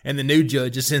and the new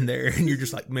judge is in there and you're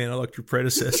just like, "Man, I liked your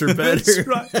predecessor better." That's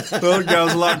right. Well, the guy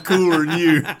was a lot cooler than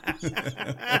you.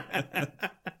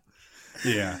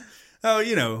 Yeah. Oh,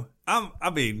 you know, I'm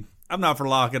not for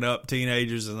locking up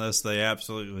teenagers unless they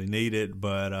absolutely need it,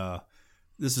 but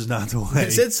this is not the way.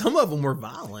 It said some of them were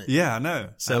violent. Yeah, I know.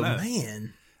 So, I know.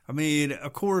 man. I mean,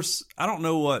 of course, I don't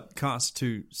know what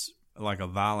constitutes like a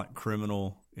violent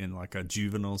criminal in like a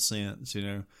juvenile sense, you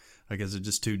know? Like, is it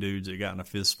just two dudes that got in a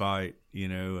fist fight, you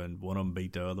know, and one of them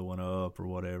beat the other one up or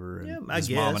whatever? And his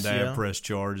mom and dad pressed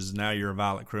charges, and now you're a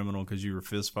violent criminal because you were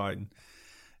fist fighting.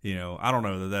 You know, I don't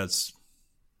know that's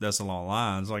along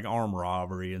lines like armed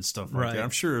robbery and stuff like that. I'm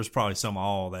sure there's probably some of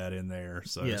all that in there.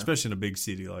 So, especially in a big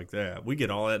city like that, we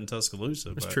get all that in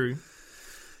Tuscaloosa. That's true.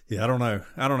 Yeah, I don't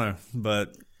know,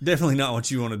 but definitely not what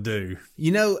you want to do.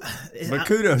 You know, but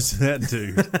kudos to that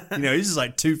dude. You know, he's just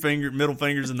like middle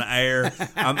fingers in the air.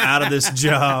 I'm out of this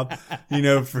job. You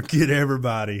know, forget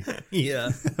everybody.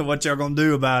 Yeah. What y'all gonna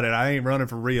do about it? I ain't running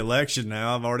for re-election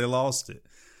now. I've already lost it.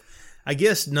 I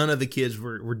guess none of the kids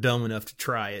were dumb enough to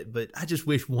try it, but I just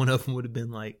wish one of them would have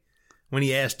been like, when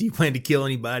he asked, "Do you plan to kill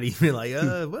anybody?" He'd be like,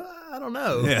 well, I don't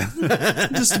know. Yeah.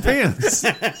 It just depends.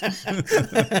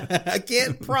 I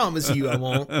can't promise you I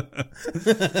won't.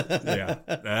 Yeah,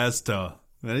 that's tough.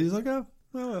 And he's like, "Oh,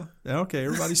 well, okay,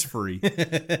 everybody's free."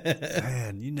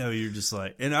 Man, you know, you're just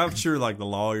like, and I'm sure like the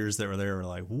lawyers that were there were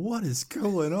like, "What is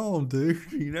going on, dude?"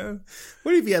 You know?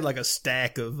 What if you had like a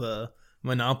stack of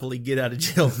Monopoly get out of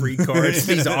jail free cards.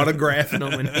 He's autographing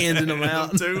them and handing them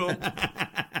out to them.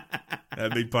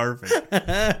 That'd be perfect.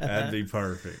 That'd be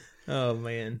perfect. Oh,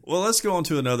 man. Well, let's go on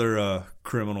to another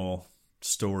criminal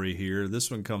story here.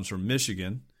 This one comes from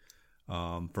Michigan,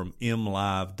 from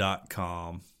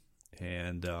mlive.com.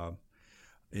 And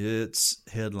its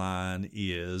headline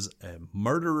is, "A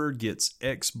murderer gets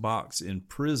Xbox in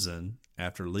prison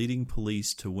after leading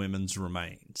police to women's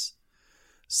remains."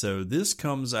 So this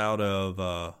comes out of,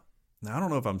 I don't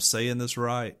know if I'm saying this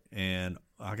right, and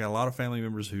I got a lot of family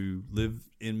members who live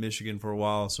in Michigan for a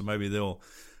while, so maybe they'll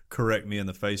correct me in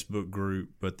the Facebook group,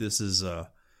 but this is, I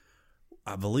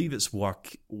believe it's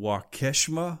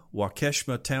Waukesha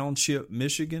Township,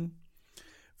 Michigan.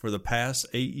 For the past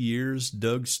 8 years,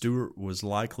 Doug Stewart was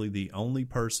likely the only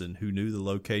person who knew the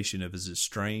location of his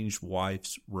estranged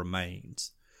wife's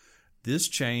remains. This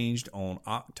changed on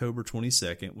October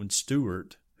 22nd when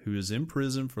Stewart, who is in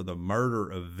prison for the murder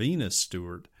of Venus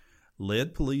Stewart,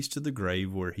 led police to the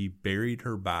grave where he buried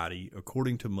her body,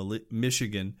 according to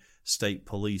Michigan State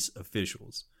Police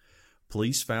officials.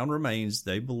 Police found remains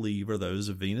they believe are those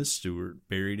of Venus Stewart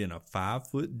buried in a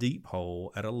 5-foot deep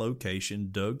hole at a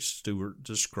location Doug Stewart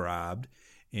described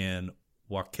in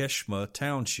Waukesha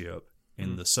Township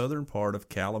in the southern part of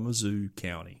Kalamazoo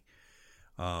County.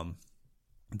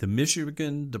 The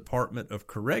Michigan Department of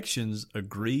Corrections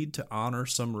agreed to honor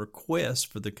some requests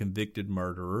for the convicted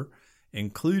murderer,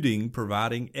 including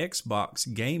providing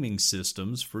Xbox gaming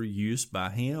systems for use by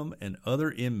him and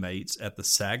other inmates at the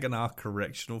Saginaw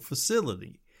Correctional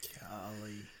Facility.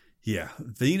 Golly. Yeah,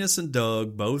 Venus and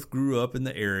Doug both grew up in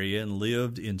the area and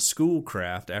lived in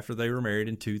Schoolcraft after they were married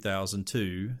in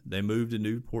 2002. They moved to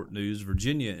Newport News,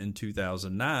 Virginia in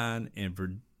 2009,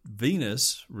 and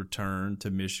Venus returned to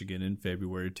Michigan in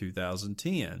February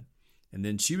 2010. And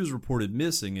then she was reported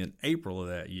missing in April of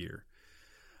that year.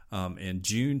 In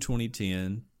June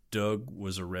 2010, Doug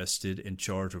was arrested and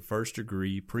charged with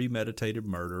first-degree premeditated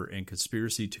murder and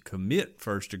conspiracy to commit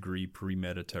first-degree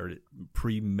premeditated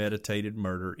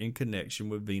murder in connection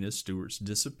with Venus Stewart's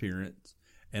disappearance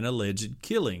and alleged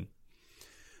killing.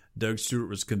 Doug Stewart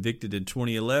was convicted in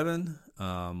 2011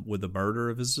 with the murder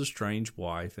of his estranged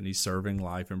wife, and he's serving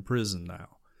life in prison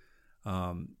now.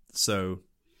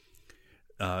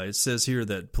 It says here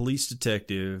that police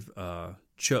detective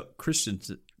Chuck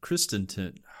Christensen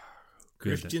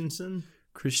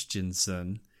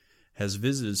has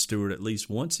visited Stewart at least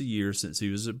once a year since he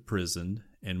was imprisoned,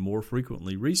 and more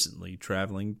frequently recently,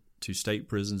 traveling to state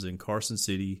prisons in Carson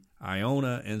City,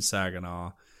 Iona, and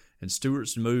Saginaw. And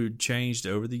Stewart's mood changed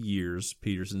over the years,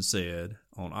 Peterson said.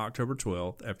 On October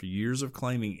 12th, after years of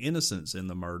claiming innocence in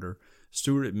the murder,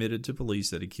 Stewart admitted to police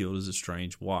that he killed his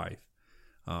estranged wife.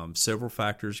 Several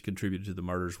factors contributed to the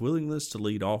murderer's willingness to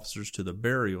lead officers to the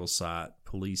burial site,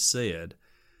 police said.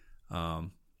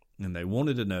 And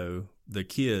the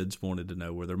kids wanted to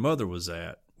know where their mother was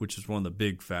at, which is one of the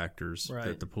big factors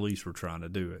that the police were trying to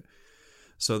do it.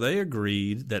 So they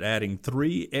agreed that adding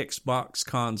 3 Xbox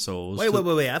consoles...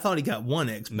 Wait. I thought he got 1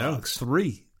 Xbox. No,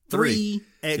 3. 3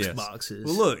 Xboxes. Yes.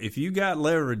 Well, look, if you got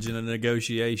leverage in a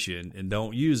negotiation and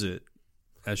don't use it,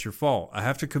 that's your fault. I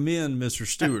have to commend Mr.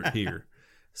 Stewart here.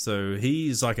 So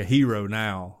he's like a hero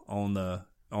now on the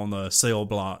cell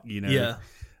block, you know. Yeah.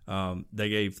 They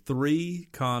gave 3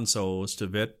 consoles to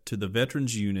the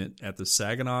veterans unit at the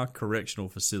Saginaw Correctional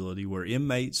Facility, where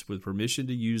inmates with permission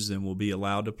to use them will be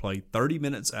allowed to play 30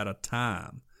 minutes at a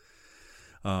time.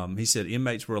 He said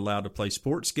inmates were allowed to play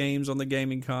sports games on the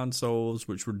gaming consoles,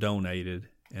 which were donated,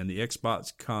 and the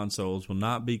Xbox consoles will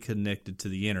not be connected to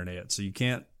the internet, so you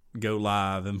can't go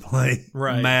live and play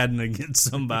Madden against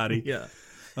somebody. Yeah.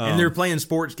 And they're playing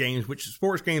sports games, which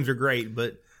sports games are great,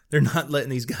 but they're not letting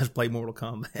these guys play Mortal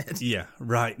Kombat. Yeah,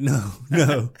 right. No.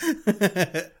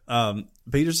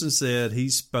 Peterson said he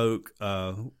spoke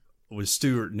with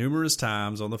Stewart numerous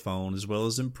times on the phone as well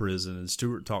as in prison, and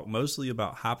Stewart talked mostly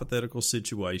about hypothetical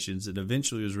situations and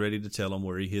eventually was ready to tell him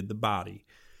where he hid the body.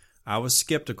 I was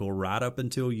skeptical right up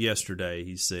until yesterday,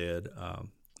 he said,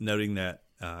 noting that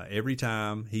every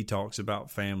time he talks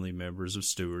about family members of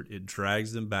Stewart, it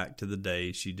drags them back to the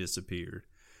day she disappeared.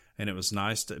 And it was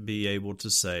nice to be able to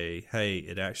say, hey,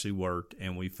 it actually worked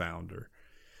and we found her.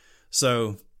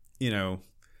 So,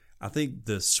 I think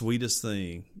the sweetest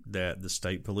thing that the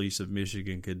state police of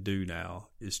Michigan could do now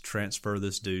is transfer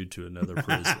this dude to another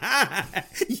prison.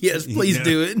 Yes, please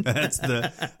do it.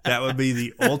 That would be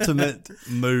the ultimate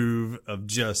move of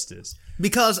justice.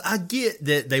 Because I get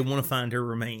that they want to find her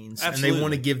remains. Absolutely. And they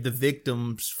want to give the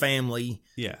victim's family,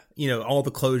 all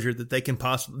the closure that they can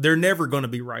possibly. They're never going to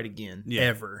be right again,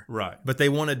 ever. Right. But they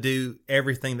want to do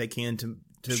everything they can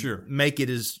to sure. make it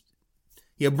as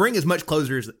bring as much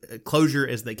closure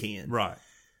as they can. Right.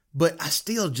 But I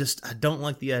still I don't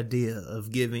like the idea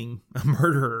of giving a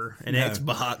murderer an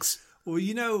Xbox. Well,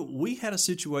 we had a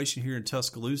situation here in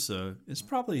Tuscaloosa.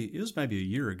 It was maybe a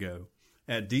year ago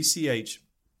at DCH,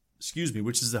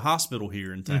 which is the hospital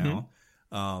here in town.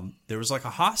 Mm-hmm. There was like a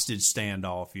hostage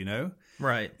standoff,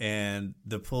 Right. And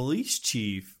the police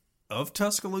chief of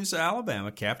Tuscaloosa,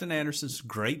 Alabama, Captain Anderson's a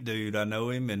great dude. I know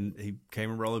him, and he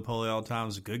came in roly-poly all the time.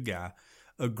 He's a good guy.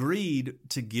 Agreed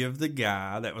to give the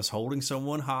guy that was holding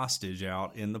someone hostage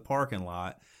out in the parking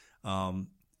lot,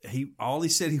 all he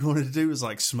said he wanted to do was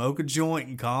like smoke a joint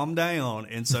and calm down.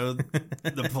 And so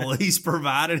the police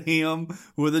provided him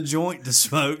with a joint to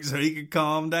smoke so he could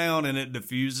calm down, and it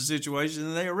diffused the situation,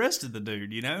 and they arrested the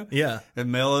dude, Yeah.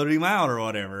 And mellowed him out or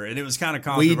whatever. And it was kind of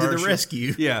controversial. We to the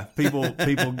rescue. Yeah. People,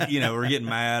 were getting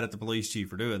mad at the police chief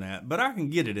for doing that. But I can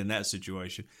get it in that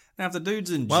situation. Now, if the dude's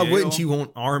in jail. Why wouldn't you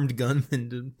want armed gunmen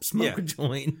to smoke a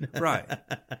joint? Right.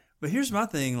 But here's my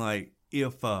thing, like,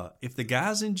 if the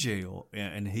guy's in jail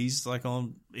and he's like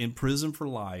in prison for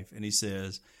life, and he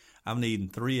says, "I'm needing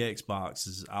 3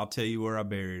 Xboxes, I'll tell you where I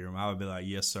buried them," I would be like,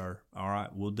 "Yes, sir. All right,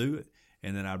 we'll do it."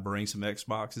 And then I'd bring some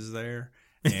Xboxes there,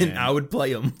 and I would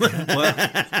play them.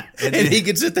 And he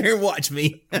could sit there and watch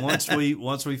me. once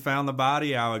we found the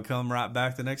body, I would come right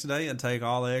back the next day and take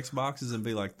all the Xboxes and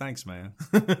be like, "Thanks, man.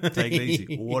 Take it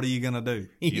easy. What are you gonna do?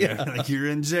 Like, you're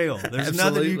in jail. There's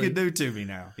nothing you can do to me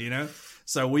now.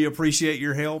 So we appreciate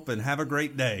your help and have a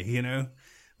great day,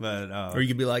 But or you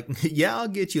could be like, "Yeah, I'll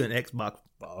get you an Xbox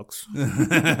box."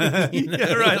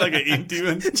 Yeah, right, like an empty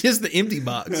one. Just the empty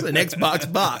box, an Xbox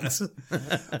box.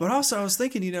 But also, I was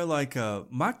thinking,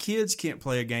 my kids can't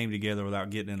play a game together without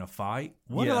getting in a fight.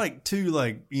 What are like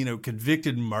 2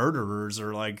 convicted murderers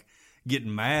or like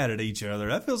getting mad at each other?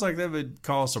 That feels like that would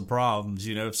cause some problems,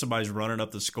 if somebody's running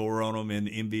up the score on them in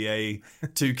NBA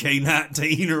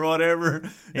 2K19 or whatever,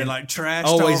 and like trash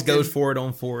always talking. Goes for it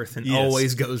on fourth and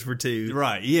always goes for 2.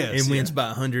 Right, yes. And wins by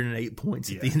 108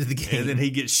 points at the end of the game. And then he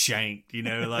gets shanked,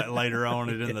 like later on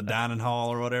in the dining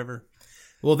hall or whatever.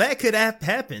 Well, that could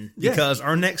happen because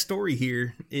our next story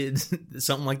here is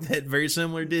something like that very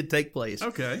similar did take place.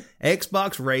 Okay.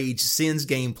 Xbox Rage sends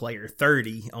game player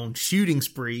 30 on shooting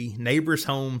spree, neighbor's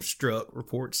home struck,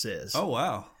 report says. Oh,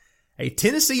 wow. A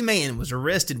Tennessee man was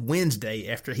arrested Wednesday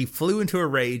after he flew into a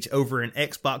rage over an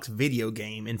Xbox video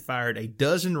game and fired a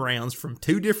dozen rounds from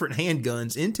 2 different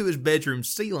handguns into his bedroom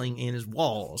ceiling and his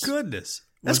walls. Goodness.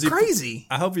 That's crazy.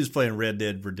 I hope he was playing Red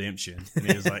Dead Redemption and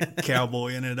he was like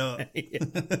cowboying it up.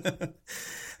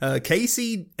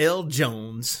 Casey L.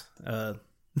 Jones.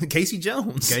 Casey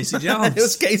Jones. Casey Jones. It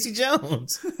was Casey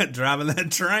Jones. Driving that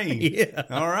train. Yeah.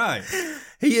 All right.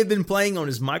 He had been playing on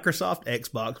his Microsoft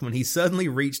Xbox when he suddenly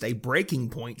reached a breaking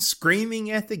point,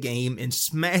 screaming at the game and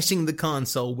smashing the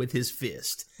console with his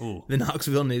fist. Ooh. The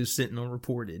Knoxville News Sentinel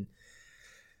reported.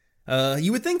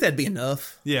 You would think that'd be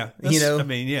enough. Yeah. I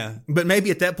mean, yeah. But maybe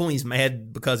at that point he's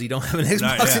mad because he don't have an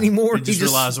Xbox anymore. He just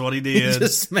realized what he did. He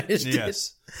just smashed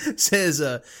it. Says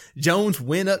Jones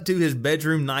went up to his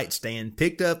bedroom nightstand,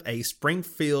 picked up a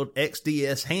Springfield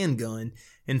XDS handgun,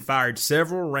 and fired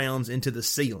several rounds into the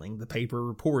ceiling, the paper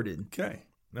reported. Okay.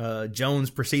 Jones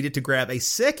proceeded to grab a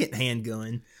second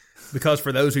handgun because,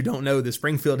 for those who don't know, the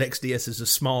Springfield XDS is a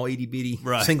small itty-bitty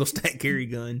single-stack carry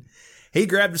gun. He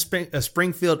grabbed a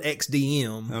Springfield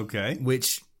XDM, okay,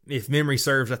 which, if memory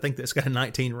serves, I think that's got a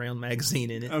 19-round magazine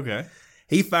in it. Okay.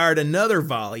 He fired another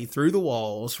volley through the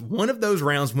walls. One of those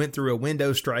rounds went through a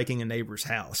window, striking a neighbor's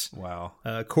house. Wow.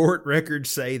 Court records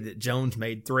say that Jones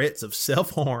made threats of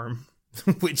self-harm,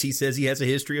 which he says he has a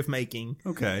history of making.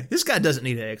 Okay. This guy doesn't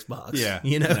need an Xbox. Yeah.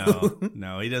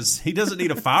 No, he doesn't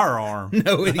need a firearm.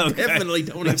 No, he definitely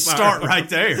don't need a firearm. Start right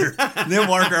there. Then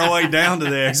work our way down to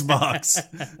the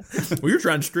Xbox. Well, you're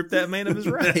trying to strip that man of his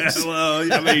rights.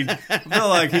 Well, I mean, I feel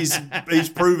like he's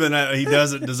proven that he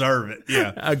doesn't deserve it.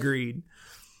 Yeah. Agreed.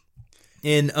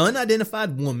 An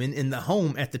unidentified woman in the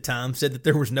home at the time said that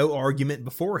there was no argument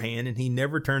beforehand and he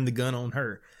never turned the gun on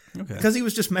her. Okay. Because he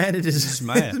was just mad at his,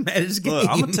 mad at his game. Look,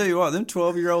 I'm going to tell you what, them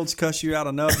 12-year-olds cuss you out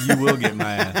enough, you will get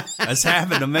mad. It's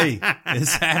happened to me.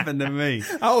 It's happened to me.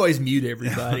 I always mute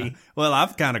everybody. Well,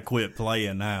 I've kind of quit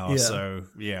playing now. Yeah. So,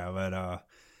 yeah. But,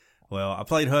 well, I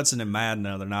played Hudson in Madden the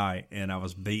other night, and I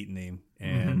was beating him.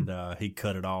 And he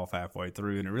cut it off halfway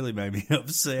through, and it really made me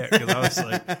upset because I was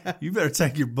like, you better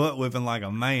take your butt whipping like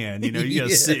a man. You got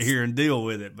to sit here and deal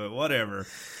with it, but whatever.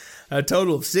 A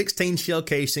total of 16 shell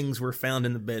casings were found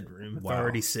in the bedroom, Wow. I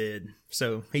already said.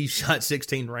 So he shot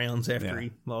 16 rounds after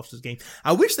he lost his game.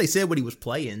 I wish they said what he was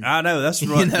playing. I know. That's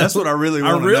what I really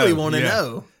want to know. I really want to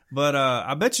know. But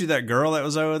I bet you that girl that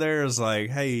was over there is like,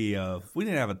 hey, we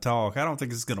didn't have a talk. I don't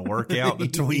think it's going to work out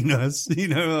between us. You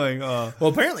know, like, well,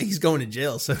 apparently he's going to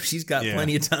jail, so she's got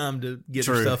plenty of time to get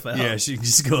her stuff out. Yeah, she can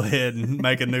just go ahead and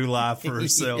make a new life for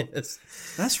herself. Yes.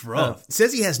 That's rough. It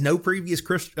says he has no previous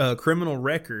criminal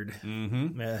record.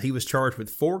 Mm-hmm. He was charged with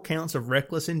 4 counts of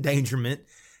reckless endangerment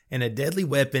and a deadly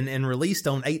weapon and released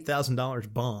on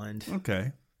 $8,000 bond.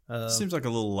 Okay. Seems like a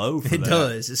little low for that. It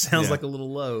does. It sounds like a little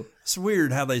low. It's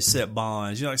weird how they set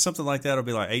bonds. You know, like something like that will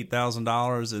be like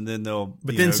 $8,000, and then they'll.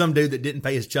 But then some dude that didn't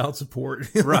pay his child support,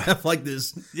 right? Have like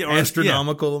this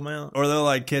astronomical amount, or they'll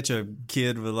like catch a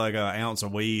kid with like an ounce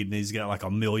of weed, and he's got like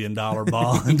 $1 million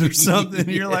bond or something. And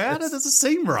you're like, that doesn't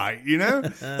seem right, you know?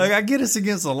 Like I get it's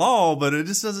against the law, but it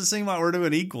just doesn't seem like we're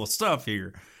doing equal stuff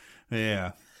here.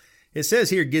 Yeah. It says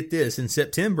here, get this, in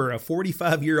September, a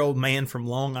 45-year-old man from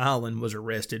Long Island was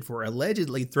arrested for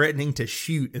allegedly threatening to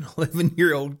shoot an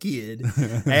 11-year-old kid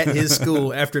at his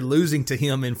school after losing to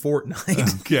him in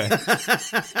Fortnite. Okay.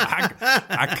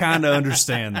 I kind of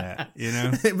understand that, you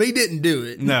know? But he didn't do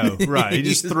it. No, right. He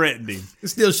just threatened him.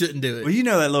 Still shouldn't do it. Well, you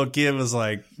know that little kid was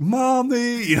like,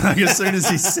 Mommy, you know, like as soon as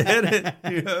he said it,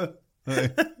 you know?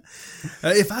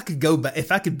 If I could go back,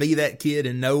 if I could be that kid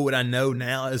and know what I know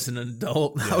now as an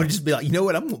adult, I would just be like, you know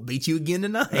what, I'm gonna beat you again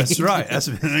tonight. That's right.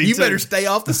 You better stay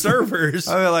off the servers.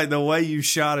 I mean, like the way you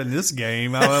shot in this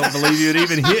game, I don't believe you'd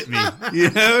even hit me. You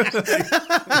know.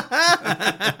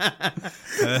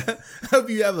 I hope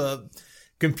you have a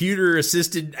computer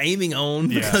assisted aiming on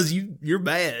because you're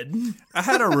bad. I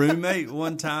had a roommate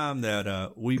one time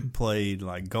that we played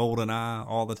like GoldenEye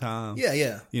all the time.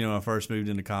 Yeah. You know, when I first moved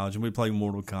into college, and we played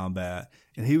Mortal Kombat,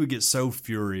 and he would get so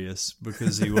furious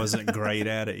because he wasn't great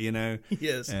at it, you know.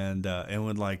 Yes. And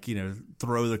would like, you know,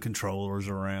 throw the controllers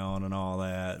around and all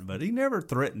that, but he never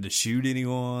threatened to shoot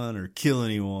anyone or kill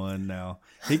anyone. Now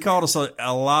he called us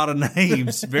a lot of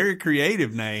names, very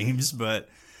creative names, but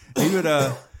he would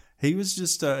he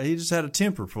just had a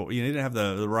temper for, you know, he didn't have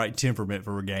the right temperament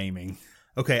for gaming.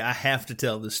 Okay, I have to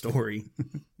tell this story.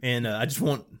 And I just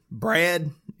want, Brad,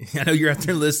 I know you're out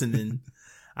there listening.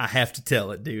 I have to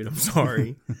tell it, dude. I'm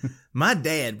sorry. My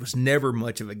dad was never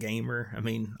much of a gamer. I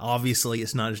mean, obviously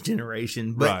it's not his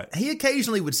generation, but he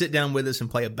occasionally would sit down with us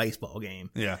and play a baseball game.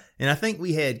 Yeah. And I think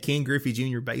we had Ken Griffey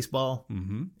Jr. baseball.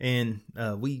 Mm-hmm. And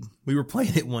we were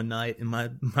playing it one night, and my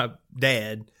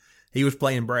dad, he was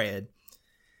playing Brad.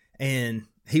 And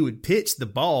he would pitch the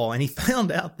ball, and he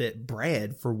found out that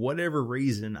Brad, for whatever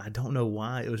reason, I don't know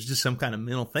why, it was just some kind of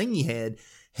mental thing he had,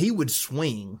 he would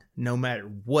swing no matter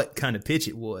what kind of pitch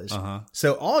it was. Uh-huh.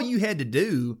 So all you had to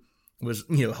do was,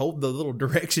 you know, hold the little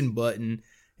direction button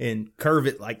and curve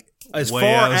it like as far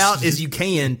out as you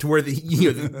can to where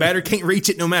the batter can't reach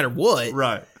it no matter what.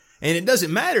 Right. And it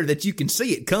doesn't matter that you can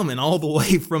see it coming all the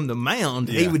way from the mound.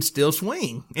 Yeah. He would still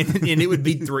swing. And it would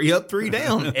be 3 up, 3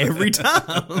 down every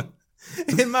time.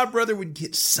 And my brother would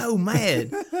get so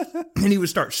mad. And he would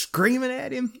start screaming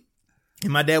at him.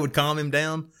 And my dad would calm him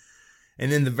down.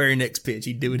 And then the very next pitch,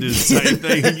 he'd do it again. The same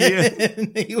thing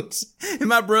again. And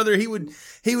my brother, he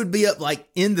would be up like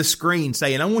in the screen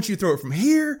saying, I want you to throw it from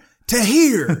here to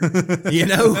here. You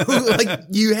know, like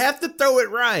you have to throw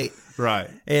it right. Right.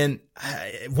 And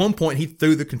at one point he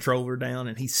threw the controller down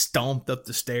and he stomped up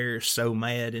the stairs so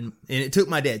mad. And it took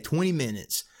my dad 20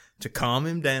 minutes to calm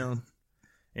him down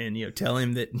and, you know, tell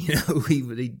him that, you know,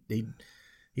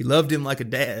 he loved him like a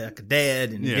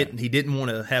dad, and he didn't want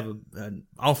to have an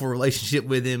awful relationship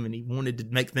with him, and he wanted to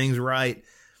make things right.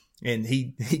 And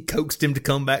he coaxed him to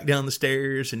come back down the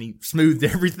stairs, and he smoothed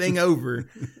everything over.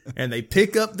 And they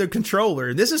pick up the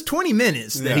controller. This is 20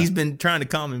 minutes that he's been trying to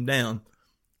calm him down.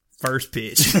 First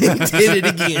pitch. He did it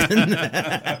again.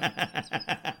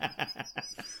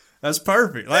 That's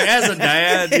perfect. Like, as a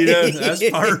dad, you know, that's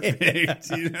perfect,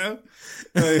 you know?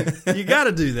 You got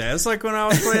to do that. It's like when I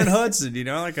was playing Hudson, you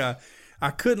know, like I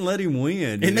couldn't let him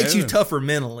win. It makes you tougher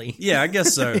mentally. Yeah, I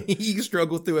guess so. You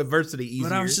struggle through adversity easier.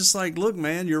 But I was just like, look,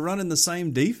 man, you're running the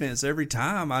same defense every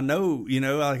time. I know, you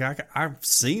know, like I've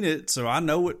seen it, so I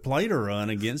know what play to run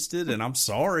against it, and I'm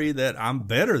sorry that I'm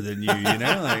better than you, you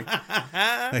know?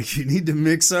 Like you need to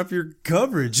mix up your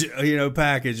coverage, you know,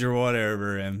 package or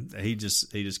whatever. And he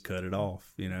just cut it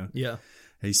off, you know? Yeah.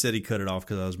 He said he cut it off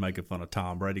because I was making fun of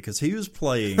Tom Brady because he was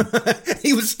playing.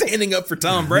 He was standing up for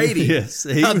Tom Brady. Yes.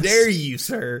 How dare you,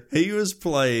 sir? He was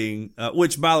playing,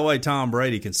 which, by the way, Tom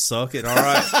Brady can suck it, all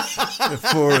right,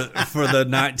 for the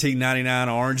 1999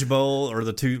 Orange Bowl or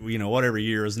the whatever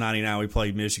year it was 99, we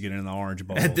played Michigan in the Orange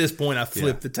Bowl. At this point, I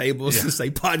flipped the tables to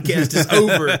say podcast is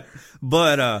over.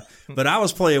 But I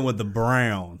was playing with the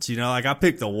Browns. Like I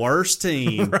picked the worst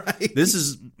team. Right. This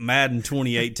is Madden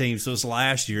 2018, so it's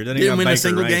last year. Didn't win a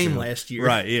single game last year.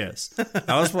 Right, yes.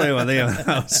 I was playing with them.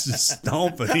 I was just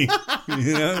stomping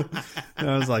him, And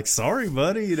I was like, sorry,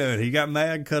 buddy. And he got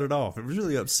mad and cut it off. It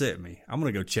really upset me. I'm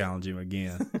going to go challenge him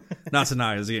again. Not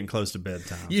tonight. It's getting close to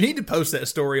bedtime. You need to post that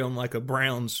story on like a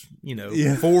Browns,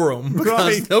 forum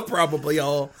because they'll probably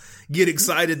all get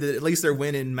excited that at least they're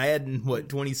winning Madden,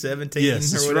 2017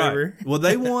 or whatever. Right. Well,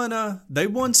 they won. They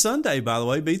won Sunday, by the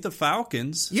way. Beat the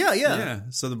Falcons. Yeah.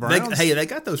 So the Browns. They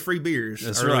got those free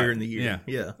beers earlier in the year.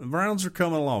 Yeah. The Browns are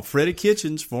coming along. Freddie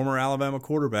Kitchens, former Alabama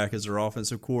quarterback, is their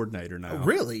offensive coordinator now. Oh,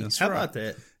 really? That's How right. about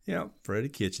that? Yeah, Freddie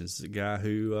Kitchens, the guy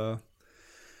who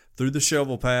threw the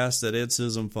shovel pass that Ed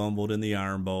Sissom fumbled in the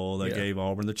Iron Bowl that gave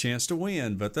Auburn the chance to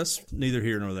win. But that's neither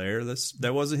here nor there.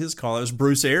 That wasn't his call. It was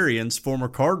Bruce Arians, former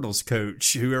Cardinals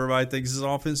coach, who everybody thinks is an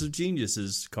offensive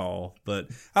genius's call. But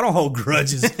I don't hold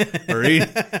grudges or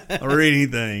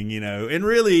anything, And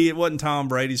really, it wasn't Tom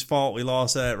Brady's fault. We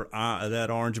lost that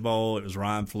Orange Bowl. It was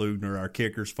Ryan Flugner, our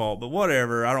kicker's fault. But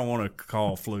whatever. I don't want to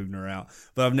call Flugner out.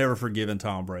 But I've never forgiven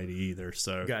Tom Brady either.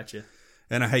 So Gotcha.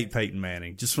 And I hate Peyton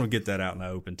Manning. Just want to get that out in the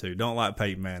open, too. Don't like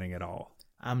Peyton Manning at all.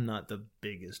 I'm not the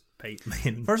biggest Peyton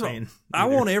Manning First fan. of all, I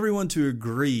want everyone to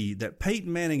agree that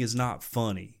Peyton Manning is not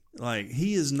funny. Like,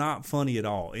 he is not funny at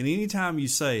all. And anytime you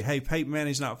say, hey, Peyton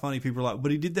Manning's not funny, people are like,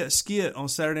 but he did that skit on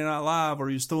Saturday Night Live where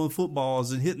he was throwing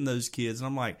footballs and hitting those kids. And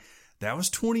I'm like, that was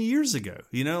 20 years ago.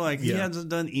 He hasn't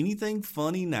done anything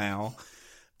funny now.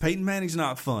 Peyton Manning's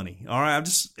not funny. All right.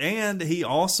 And he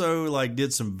also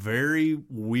did some very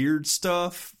weird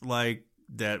stuff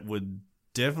that would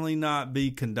definitely not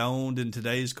be condoned in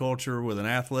today's culture with an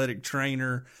athletic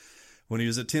trainer when he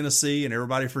was at Tennessee, and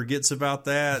everybody forgets about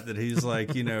that he's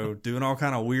doing all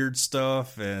kind of weird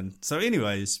stuff. And so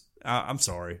anyways, I'm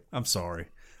sorry. I'm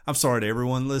sorry to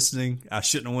everyone listening. I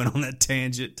shouldn't have went on that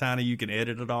tangent. Tiny, you can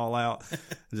edit it all out.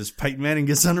 Just Peyton Manning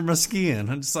gets under my skin.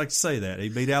 I just like to say that. He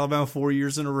beat Alabama 4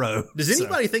 years in a row. Does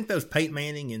anybody think those Peyton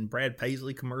Manning and Brad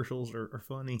Paisley commercials are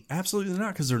funny? Absolutely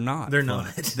not, because they're not. They're funny.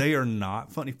 not. They are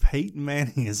not funny. Peyton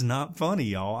Manning is not funny,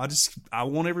 y'all. I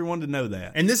want everyone to know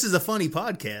that. And this is a funny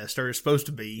podcast, or it's supposed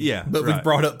to be. Yeah, but right. we've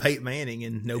brought up Peyton Manning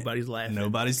and nobody's laughing.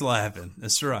 Nobody's laughing.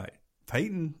 That's right.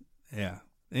 Peyton, yeah.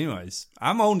 Anyways,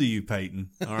 I'm on to you,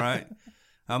 Peyton. All right?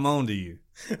 I'm on to you.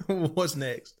 What's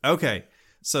next? Okay,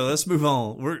 so let's move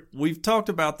on. We've talked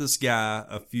about this guy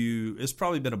it's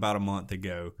probably been about a month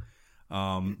ago.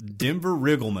 Denver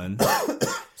Riggleman.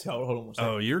 Hold on one second.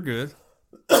 Oh, you're good.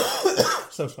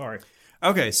 So sorry.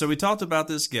 Okay, so we talked about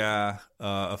this guy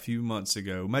a few months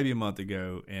ago, maybe a month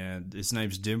ago, and his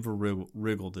name's Denver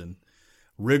Riggleman,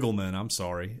 I'm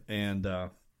sorry. And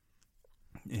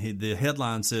the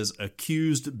headline says,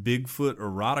 accused Bigfoot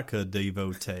erotica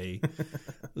devotee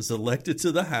was elected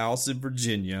to the House in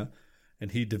Virginia,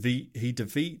 and he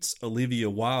defeats Olivia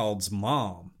Wilde's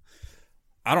mom.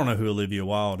 I don't know who Olivia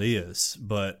Wilde is,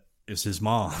 but it's his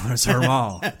mom. It's her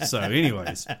mom. So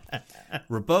anyways,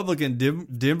 Republican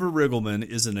Denver Riggleman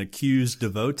is an accused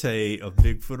devotee of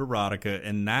Bigfoot erotica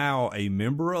and now a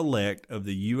member-elect of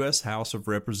the U.S. House of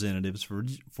Representatives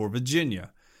for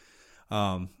Virginia.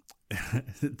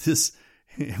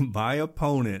 My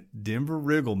opponent, Denver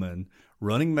Riggleman,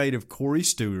 running mate of Corey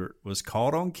Stewart, was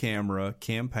caught on camera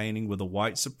campaigning with a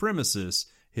white supremacist.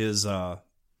 His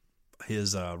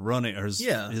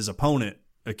opponent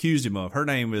accused him of. Her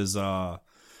name is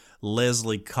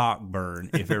Leslie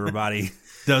Cockburn. If everybody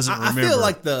doesn't remember, I feel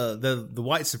like the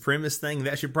white supremacist thing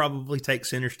that should probably take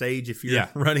center stage if you're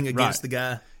running against the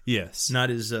guy. Yes, not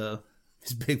his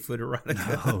Bigfoot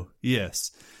erotica. No,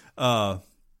 yes.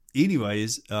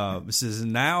 Anyways, it says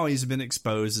now he's been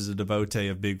exposed as a devotee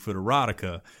of Bigfoot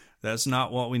erotica. That's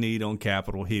not what we need on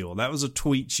Capitol Hill. That was a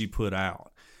tweet she put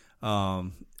out.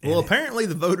 Well, apparently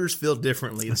the voters feel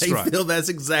differently. They feel that's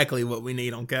exactly what we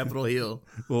need on Capitol Hill.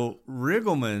 Well,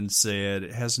 Riggleman said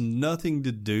it has nothing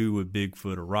to do with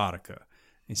Bigfoot erotica.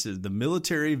 He said the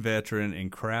military veteran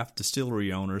and craft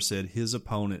distillery owner said his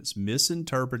opponents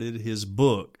misinterpreted his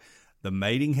book, The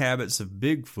Mating Habits of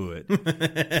Bigfoot,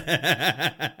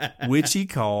 which he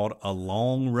called a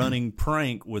long-running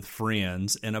prank with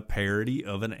friends and a parody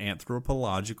of an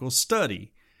anthropological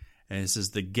study. And it says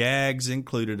the gags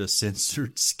included a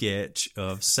censored sketch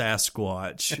of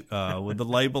Sasquatch with the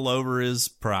label over his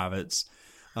privates,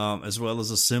 as well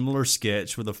as a similar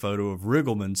sketch with a photo of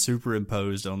Riggleman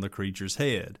superimposed on the creature's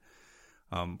head.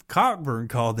 Cockburn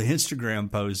called the Instagram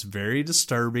post very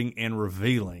disturbing and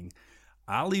revealing.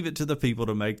 "I'll leave it to the people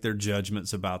to make their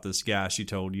judgments about this guy," she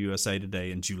told USA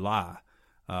Today in July.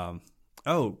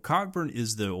 Cockburn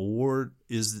is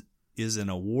an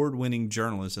award-winning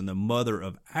journalist and the mother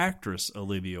of actress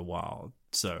Olivia Wilde.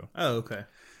 Okay.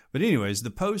 But anyways,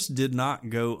 the post did not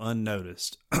go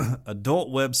unnoticed. Adult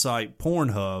website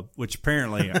Pornhub, which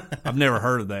apparently I've never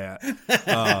heard of that,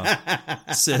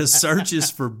 says searches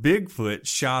for Bigfoot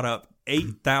shot up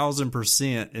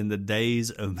 8,000% in the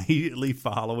days immediately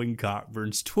following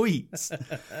Cockburn's tweets.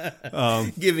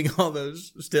 Giving all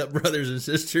those stepbrothers and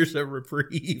sisters a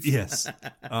reprieve. Yes.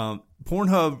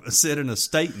 Pornhub said in a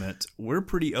statement, "We're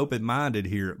pretty open-minded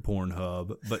here at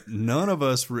Pornhub, but none of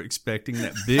us were expecting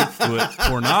that Bigfoot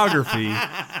pornography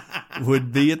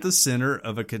would be at the center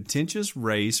of a contentious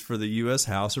race for the U.S.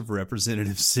 House of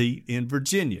Representatives seat in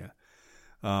Virginia."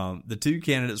 The two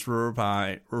candidates were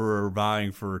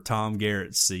vying for Tom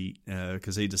Garrett's seat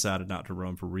because he decided not to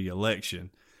run for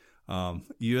re-election.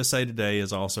 USA Today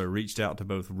has also reached out to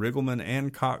both Riggleman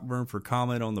and Cockburn for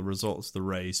comment on the results of the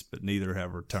race, but neither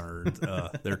have returned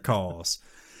their calls.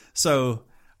 So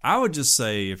I would just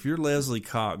say, if you're Leslie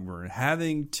Cockburn,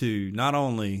 having to not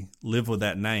only live with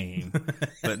that name,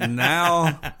 but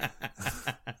now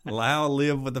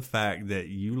live with the fact that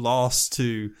you lost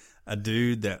to a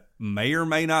dude that may or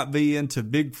may not be into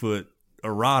Bigfoot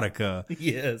erotica.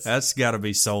 Yes. That's got to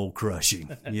be soul crushing,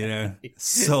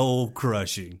 soul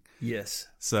crushing. Yes.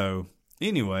 So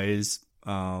anyways,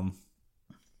 I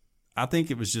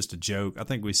think it was just a joke. I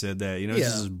think we said that, it's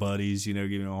just his buddies,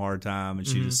 giving him a hard time, and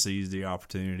she just seized the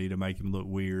opportunity to make him look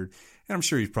weird. And I'm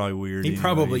sure he's probably weird. He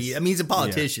probably, he's a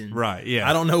politician. Yeah, right. Yeah.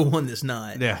 I don't know one that's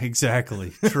not. Yeah,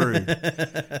 exactly. True.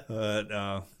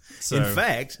 But, in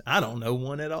fact, I don't know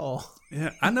one at all.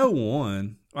 Yeah, I know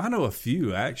one. I know a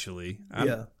few, actually.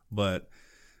 But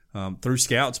through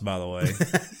scouts, by the way.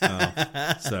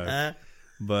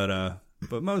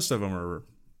 But most of them are,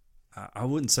 I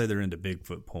wouldn't say they're into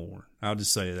Bigfoot porn. I'll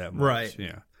just say that much. Right.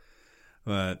 Yeah.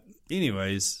 But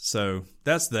anyways, so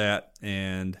that's that.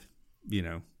 And,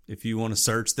 if you want to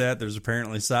search that, there's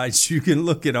apparently sites you can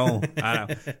look it on.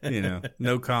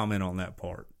 No comment on that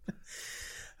part.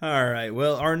 All right.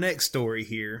 Well, our next story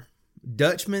here.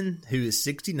 Dutchman, who is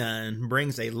 69,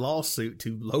 brings a lawsuit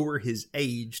to lower his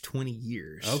age 20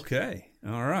 years. Okay.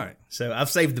 All right. So I've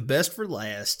saved the best for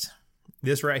last.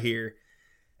 This right here.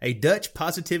 A Dutch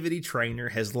positivity trainer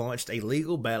has launched a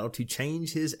legal battle to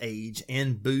change his age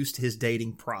and boost his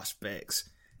dating prospects.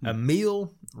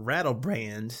 Emil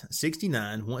Radelbrand,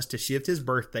 69, wants to shift his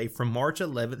birthday from March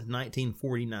 11th,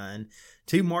 1949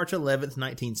 to March 11th,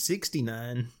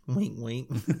 1969, wink, wink,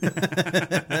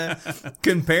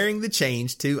 comparing the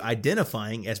change to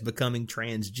identifying as becoming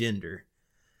transgender.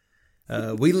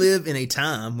 We live in a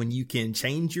time when you can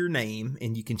change your name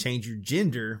and you can change your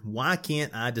gender. Why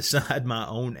can't I decide my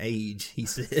own age? He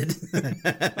said.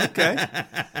 Okay.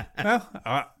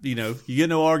 Well, you get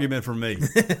no argument from me.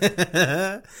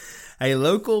 A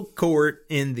local court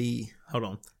in the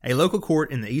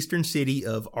eastern city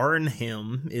of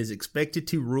Arnhem is expected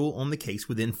to rule on the case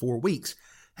within 4 weeks.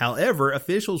 However,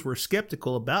 officials were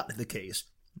skeptical about the case,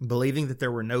 believing that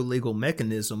there were no legal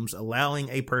mechanisms allowing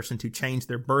a person to change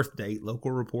their birth date,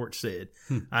 local reports said.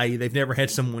 I.e., they've never had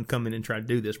someone come in and try to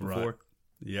do this before. Right.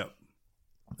 Yep.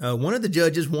 One of the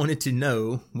judges wanted to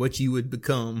know what would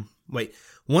become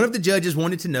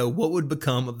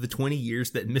of the 20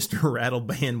 years that Mr.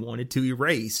 Rattleband wanted to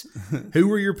erase. Who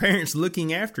were your parents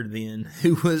looking after then?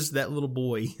 Who was that little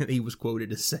boy? He was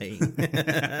quoted as saying.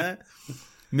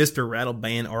 Mr.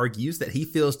 Rattleband argues that he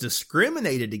feels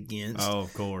discriminated against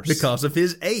of course, because of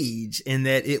his age and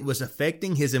that it was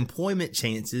affecting his employment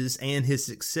chances and his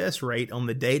success rate on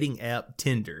the dating app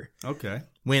Tinder. Okay.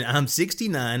 When I'm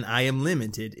 69, I am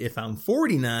limited. If I'm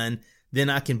 49, then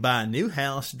I can buy a new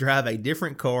house, drive a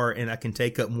different car, and I can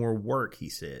take up more work, he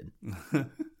said.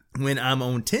 When I'm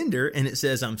on Tinder and it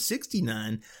says I'm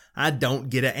 69, I don't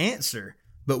get an answer.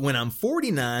 But when I'm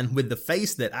 49, with the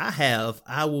face that I have,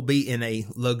 I will be in a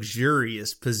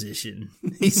luxurious position,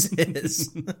 he says.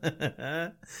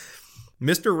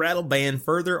 Mr. Rattleband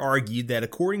further argued that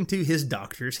according to his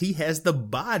doctors, he has the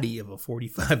body of a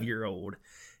 45-year-old,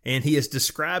 and he has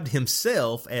described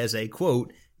himself as a,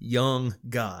 quote, young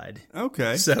god.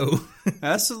 Okay. So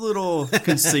that's a little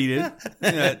conceited.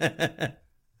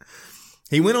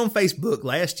 He went on Facebook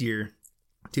last year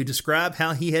to describe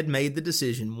how he had made the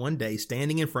decision one day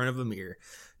standing in front of a mirror,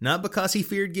 not because he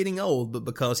feared getting old, but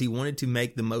because he wanted to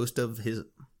make the most of his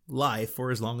life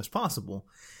for as long as possible.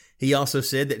 He also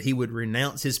said that he would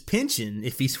renounce his pension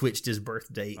if he switched his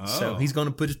birth date. Oh. So he's going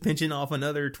to put his pension off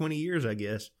another 20 years, I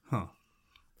guess. Huh.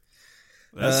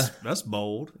 That's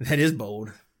bold. That is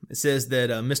bold. It says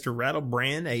that Mr.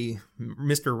 Rattleband,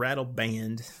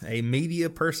 a media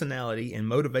personality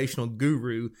and motivational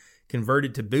guru,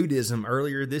 converted to Buddhism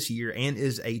earlier this year and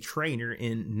is a trainer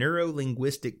in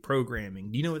neuro-linguistic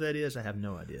programming. Do you know what that is? I have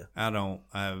no idea. I don't.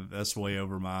 That's way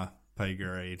over my pay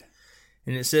grade.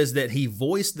 And it says that he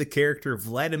voiced the character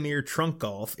Vladimir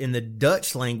Trunkov in the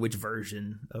Dutch language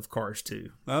version of Cars 2.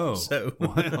 Oh, so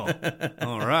wow.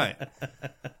 All right.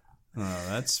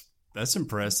 That's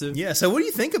impressive. Yeah, so what do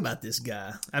you think about this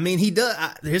guy? I mean, he does.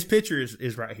 His picture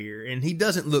is right here, and he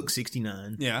doesn't look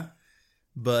 69. Yeah.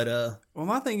 But, well,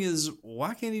 my thing is,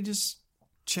 why can't he just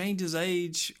change his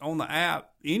age on the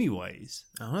app anyways?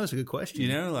 Oh, that's a good question. You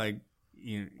know, like,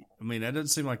 I mean, that doesn't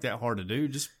seem like that hard to do.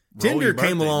 Just Tinder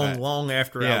came along long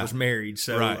after I was married.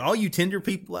 So right. All you Tinder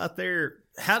people out there,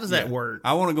 how does that work?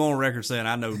 I want to go on record saying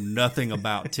I know nothing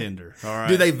about Tinder. All right.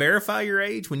 Do they verify your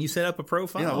age when you set up a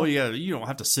profile? Yeah, well, you don't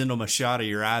have to send them a shot of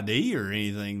your ID or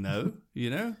anything, though. You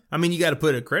know, I mean, you got to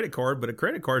put a credit card, but a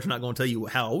credit card's not going to tell you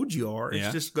how old you are.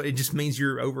 Yeah. It just means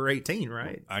you're over 18,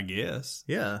 right? I guess.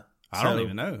 Yeah. I don't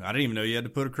even know. I didn't even know you had to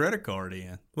put a credit card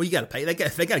in. Well, you got to pay. They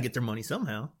got to get their money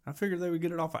somehow. I figured they would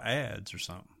get it off of ads or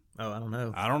something. Oh, I don't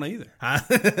know. I don't either. Again, I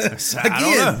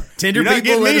don't know. Tinder You're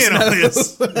people, not getting me in let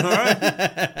us on know. this. All right.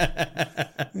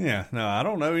 Yeah, no, I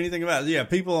don't know anything about it. Yeah,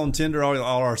 people on Tinder, all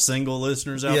our single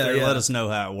listeners out there, let us know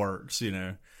how it works,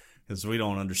 because we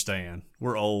don't understand.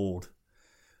 We're old.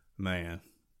 Man.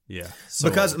 Yeah. So,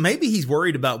 because maybe he's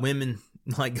worried about women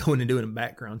like going and doing a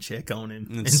background check on him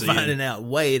and finding out,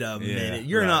 wait a minute,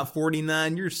 you're not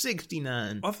 49, you're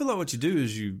 69. I feel like what you do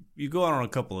is you go out on a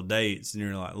couple of dates and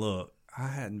you're like, look, I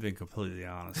hadn't been completely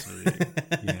honest with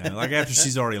you. Like after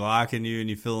she's already liking you and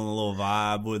you're feeling a little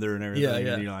vibe with her and everything,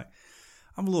 and you're like,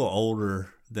 I'm a little older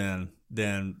than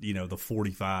the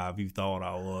 45 you thought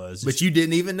I was. But you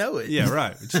didn't even know it. Yeah,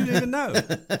 right. But you didn't even know.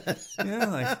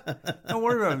 Like, don't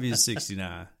worry about being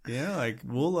 69. Like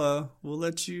we'll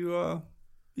let you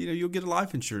you'll get a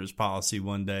life insurance policy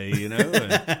one day,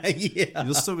 and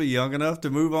you'll still be young enough to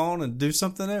move on and do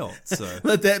something else. So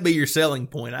let that be your selling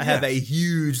point. I have a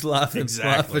huge life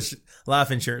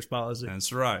insurance policy.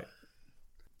 That's right.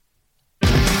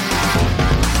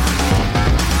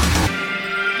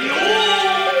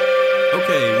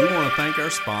 Okay, we want to thank our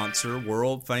sponsor,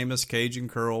 world famous Cajun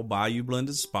Curl Bayou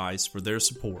Blended Spice, for their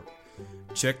support.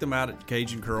 Check them out at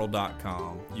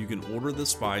CajunCurl.com. You can order the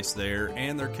spice there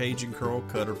and their Cajun Curl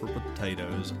cutter for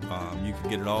potatoes. You can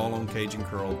get it all on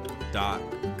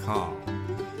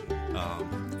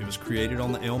CajunCurl.com. It was created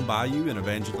on the Elm Bayou in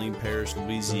Evangeline Parish,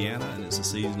 Louisiana, and it's a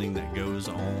seasoning that goes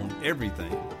on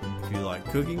everything. If you like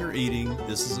cooking or eating,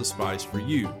 this is a spice for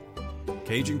you.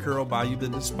 Cajun Curl Bayou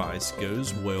Blended Spice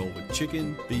goes well with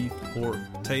chicken, beef, pork,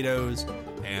 potatoes,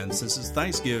 and since it's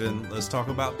Thanksgiving, let's talk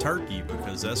about turkey,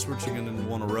 because that's what you're going to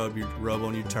want to rub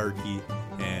on your turkey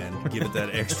and give it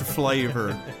that extra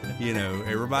flavor.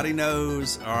 Everybody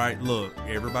knows. All right, look,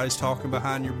 everybody's talking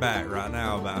behind your back right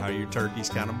now about how your turkey's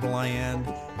kind of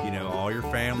bland. All your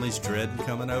family's dreading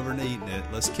coming over and eating it.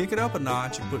 Let's kick it up a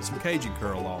notch and put some Cajun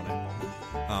Curl on it.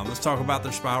 Let's talk about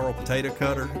their spiral potato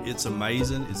cutter. It's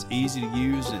amazing. It's easy to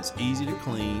use and it's easy to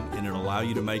clean, and it'll allow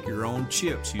you to make your own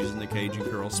chips using the Cajun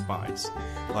Curl spice.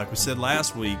 Like we said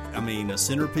last week, a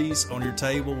centerpiece on your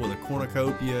table with a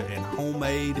cornucopia and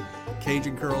homemade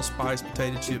Cajun Curl spice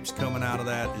potato chips coming out of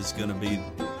that is going to be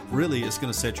it's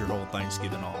going to set your whole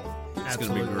Thanksgiving off. It's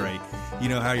going to be great. You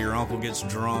know how your uncle gets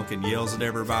drunk and yells at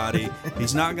everybody?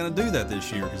 He's not going to do that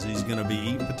this year because he's going to be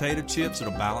eating potato chips.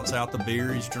 It'll balance out the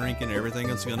beer he's drinking. Everything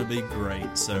is going to be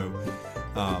great. So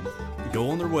go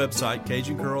on their website,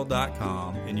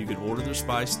 CajunCurl.com, and you can order their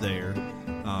spice there.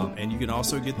 And you can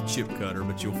also get the chip cutter,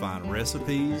 but you'll find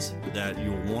recipes that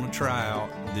you'll want to try out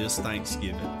this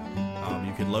Thanksgiving.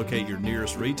 You can locate your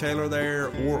nearest retailer there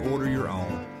or order your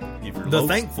own. If you're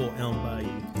thankful Elm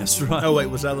Bayou. That's right. Oh wait,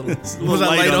 was I was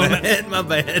I late on that? My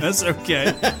bad. That's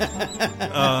okay.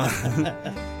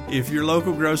 If your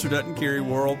local grocer doesn't carry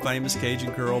world famous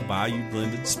Cajun Curl Bayou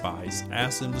Blended Spice,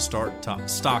 ask them to start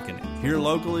stocking it. Here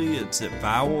locally, it's at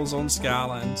Vowels on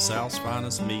Skyline, South's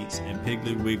Finest Meats, and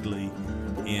Piggly Wiggly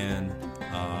in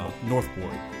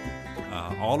Northport.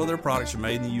 All of their products are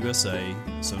made in the USA,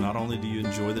 so not only do you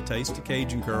enjoy the taste of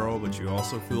Cajun Curl, but you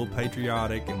also feel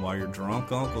patriotic. And while your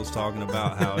drunk uncle's talking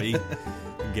about how he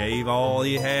gave all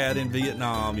he had in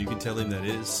Vietnam, you can tell him that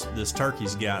this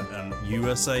turkey's got a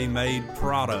USA-made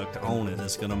product on it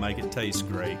that's going to make it taste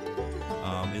great.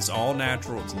 It's all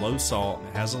natural, it's low salt,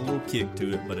 it has a little kick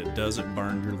to it, but it doesn't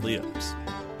burn your lips.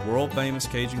 World famous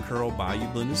Cajun Curl Bayou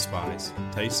Blended Spice.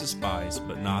 Taste the spice,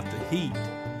 but not the heat.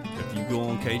 If you go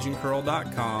on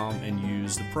CajunCurl.com and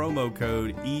use the promo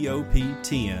code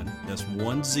EOP10, that's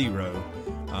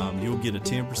 10, you'll get a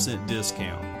 10%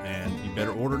 discount. And you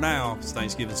better order now because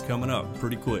Thanksgiving's coming up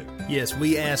pretty quick. Yes,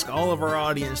 we ask all of our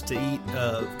audience to eat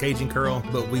Cajun Curl,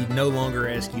 but we no longer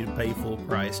ask you to pay full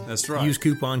price. That's right. Use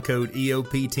coupon code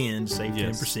EOP10 to save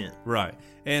 10%. Right.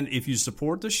 And if you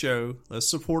support the show, let's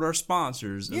support our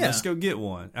sponsors and let's go get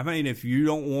one. I mean, if you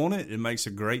don't want it, it makes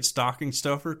a great stocking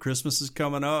stuffer. Christmas is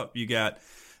coming up. You got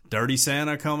Dirty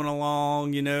Santa coming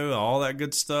along, all that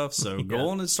good stuff. So go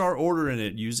on and start ordering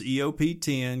it. Use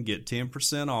EOP10, get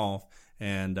 10% off,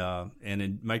 and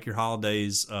make your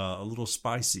holidays a little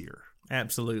spicier.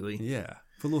 Absolutely. Yeah.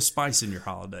 Put a little spice in your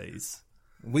holidays.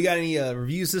 We got any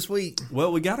reviews this week?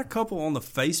 Well, we got a couple on the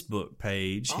Facebook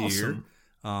page here. Awesome.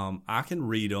 I can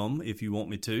read them if you want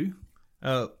me to.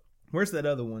 Where's that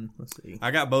other one? Let's see.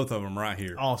 I got both of them right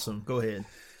here. Awesome. Go ahead.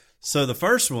 So the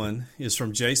first one is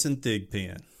from Jason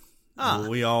Thigpen. Well,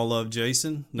 we all love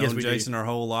Jason. Known Jason our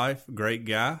whole life. Great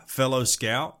guy. Fellow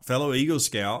Scout. Fellow Eagle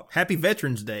Scout. Happy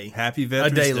Veterans Day. Happy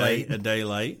Veterans Day. Late. A day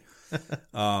late.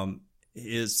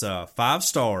 It's 5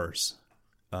 stars.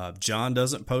 John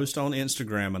doesn't post on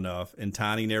Instagram enough, and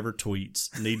Tiny never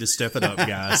tweets. Need to step it up,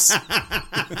 guys.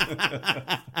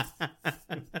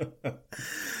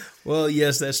 Well,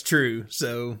 yes, that's true.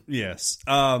 So yes.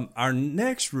 Our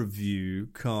next review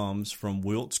comes from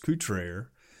Wiltz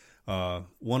Couture,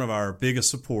 one of our biggest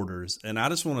supporters. And I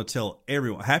just want to tell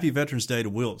everyone, happy Veterans Day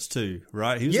to Wiltz, too,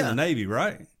 right? He was in the Navy,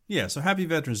 right? Yeah, so happy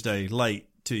Veterans Day late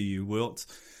to you, Wiltz.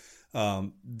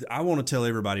 I want to tell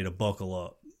everybody to buckle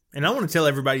up. And I want to tell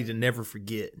everybody to never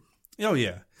forget. Oh,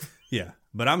 yeah. Yeah.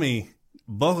 But I mean,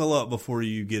 buckle up before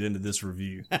you get into this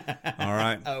review. All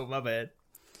right? Oh, my bad.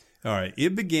 All right.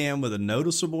 It began with a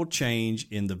noticeable change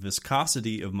in the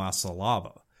viscosity of my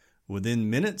saliva. Within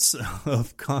minutes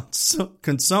of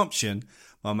consumption,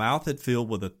 my mouth had filled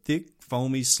with a thick,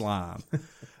 foamy slime.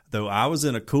 Though I was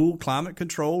in a cool,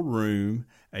 climate-controlled room,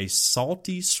 a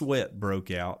salty sweat broke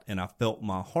out, and I felt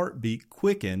my heartbeat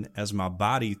quicken as my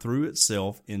body threw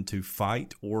itself into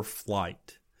fight or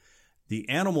flight. The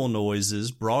animal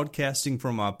noises broadcasting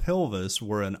from my pelvis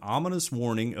were an ominous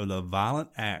warning of the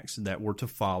violent acts that were to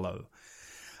follow.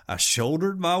 I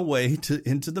shouldered my way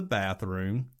into the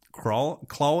bathroom,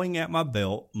 clawing at my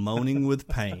belt, moaning with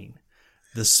pain.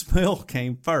 The smell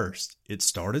came first. It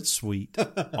started sweet,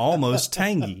 almost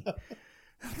tangy.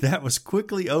 That was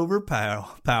quickly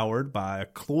overpowered by a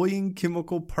cloying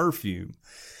chemical perfume.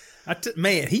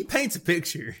 Man, he paints a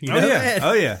picture. You know that?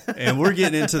 Oh, yeah. And we're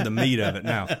getting into the meat of it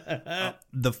now.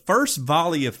 The first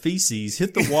volley of feces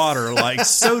hit the water like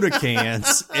soda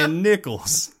cans and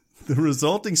nickels. The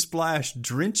resulting splash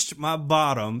drenched my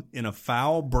bottom in a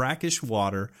foul, brackish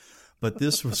water, but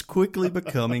this was quickly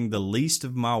becoming the least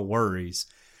of my worries.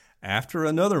 After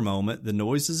another moment, the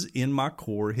noises in my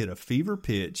core hit a fever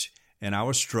pitch, and I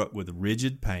was struck with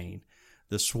rigid pain.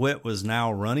 The sweat was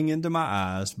now running into my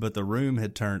eyes, but the room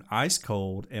had turned ice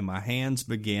cold, and my hands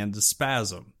began to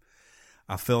spasm.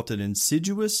 I felt an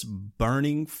insidious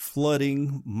burning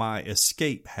flooding my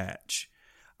escape hatch.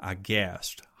 I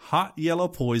gasped. Hot yellow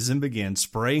poison began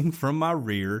spraying from my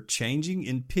rear, changing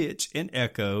in pitch and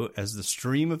echo as the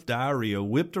stream of diarrhea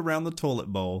whipped around the toilet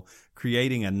bowl,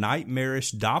 creating a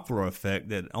nightmarish Doppler effect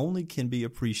that only can be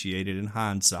appreciated in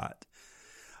hindsight.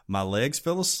 My legs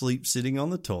fell asleep sitting on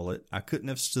the toilet. I couldn't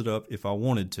have stood up if I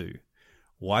wanted to.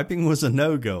 Wiping was a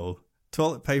no-go.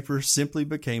 Toilet paper simply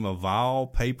became a vile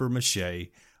paper mache.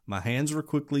 My hands were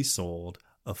quickly soiled.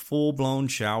 A full-blown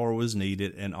shower was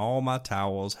needed, and all my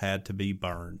towels had to be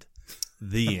burned.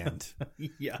 The end.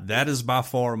 Yeah. That is by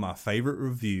far my favorite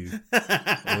review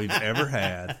we've ever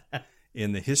had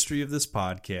in the history of this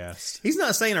podcast. He's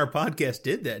not saying our podcast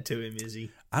did that to him, is he?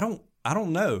 I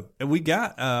don't know. And we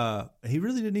got, he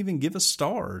really didn't even give us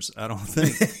stars, I don't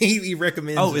think. he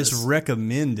recommends us. It's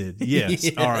recommended. Yes.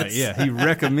 All right. Yeah. He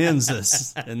recommends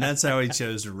us. And that's how he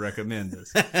chose to recommend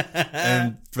us.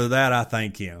 And for that, I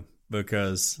thank him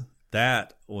because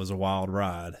that was a wild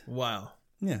ride. Wow.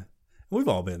 Yeah. We've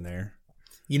all been there.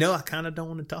 You know, I kind of don't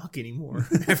want to talk anymore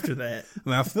after that. I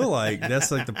mean, I feel like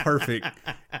that's like the perfect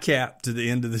cap to the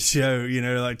end of the show,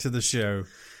 like to the show.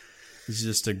 It's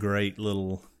just a great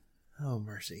little Oh,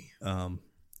 mercy.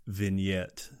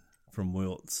 Vignette from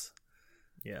Wiltz.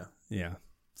 Yeah. Yeah.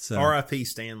 So R.I.P.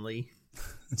 Stan Lee.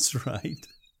 That's right.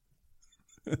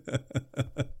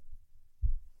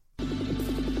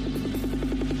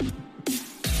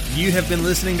 You have been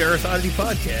listening to Earth Oddity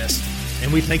Podcast,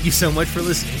 and we thank you so much for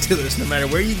listening to us, no matter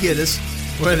where you get us,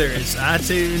 whether it's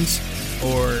iTunes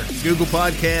or Google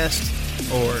Podcast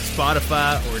or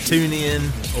Spotify or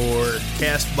TuneIn or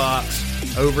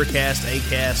CastBox, Overcast,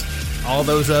 Acast, all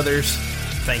those others.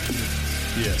 Thank you.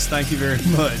 Yes, thank you very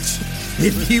much.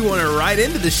 If you want to write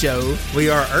into the show, we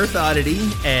are Earth Oddity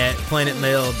at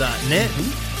planetmail.net.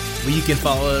 Well, you can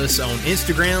follow us on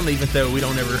Instagram, even though we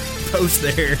don't ever post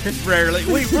there. Rarely.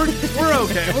 We're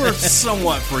okay. We're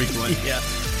somewhat frequent. Yeah.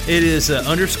 It is _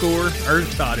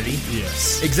 Earth Oddity.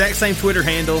 Yes. Exact same Twitter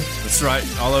handle. That's right.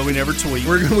 Although we never tweet.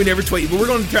 We never tweet, but we're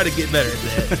going to try to get better at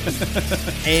that.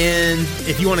 And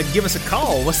if you want to give us a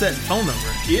call, what's that phone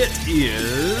number? It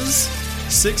is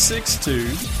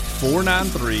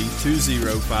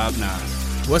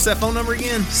 662-493-2059. What's that phone number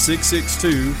again?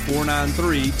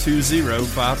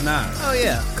 662-493-2059. Oh,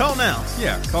 yeah. Call now.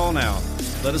 Yeah, call now.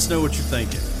 Let us know what you're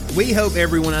thinking. We hope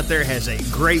everyone out there has a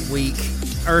great week.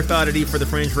 Earth Oddity for the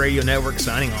Fringe Radio Network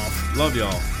signing off. Love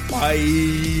y'all. Bye.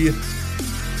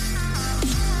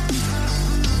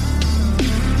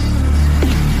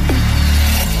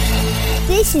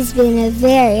 This has been a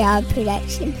very odd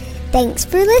production. Thanks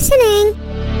for listening.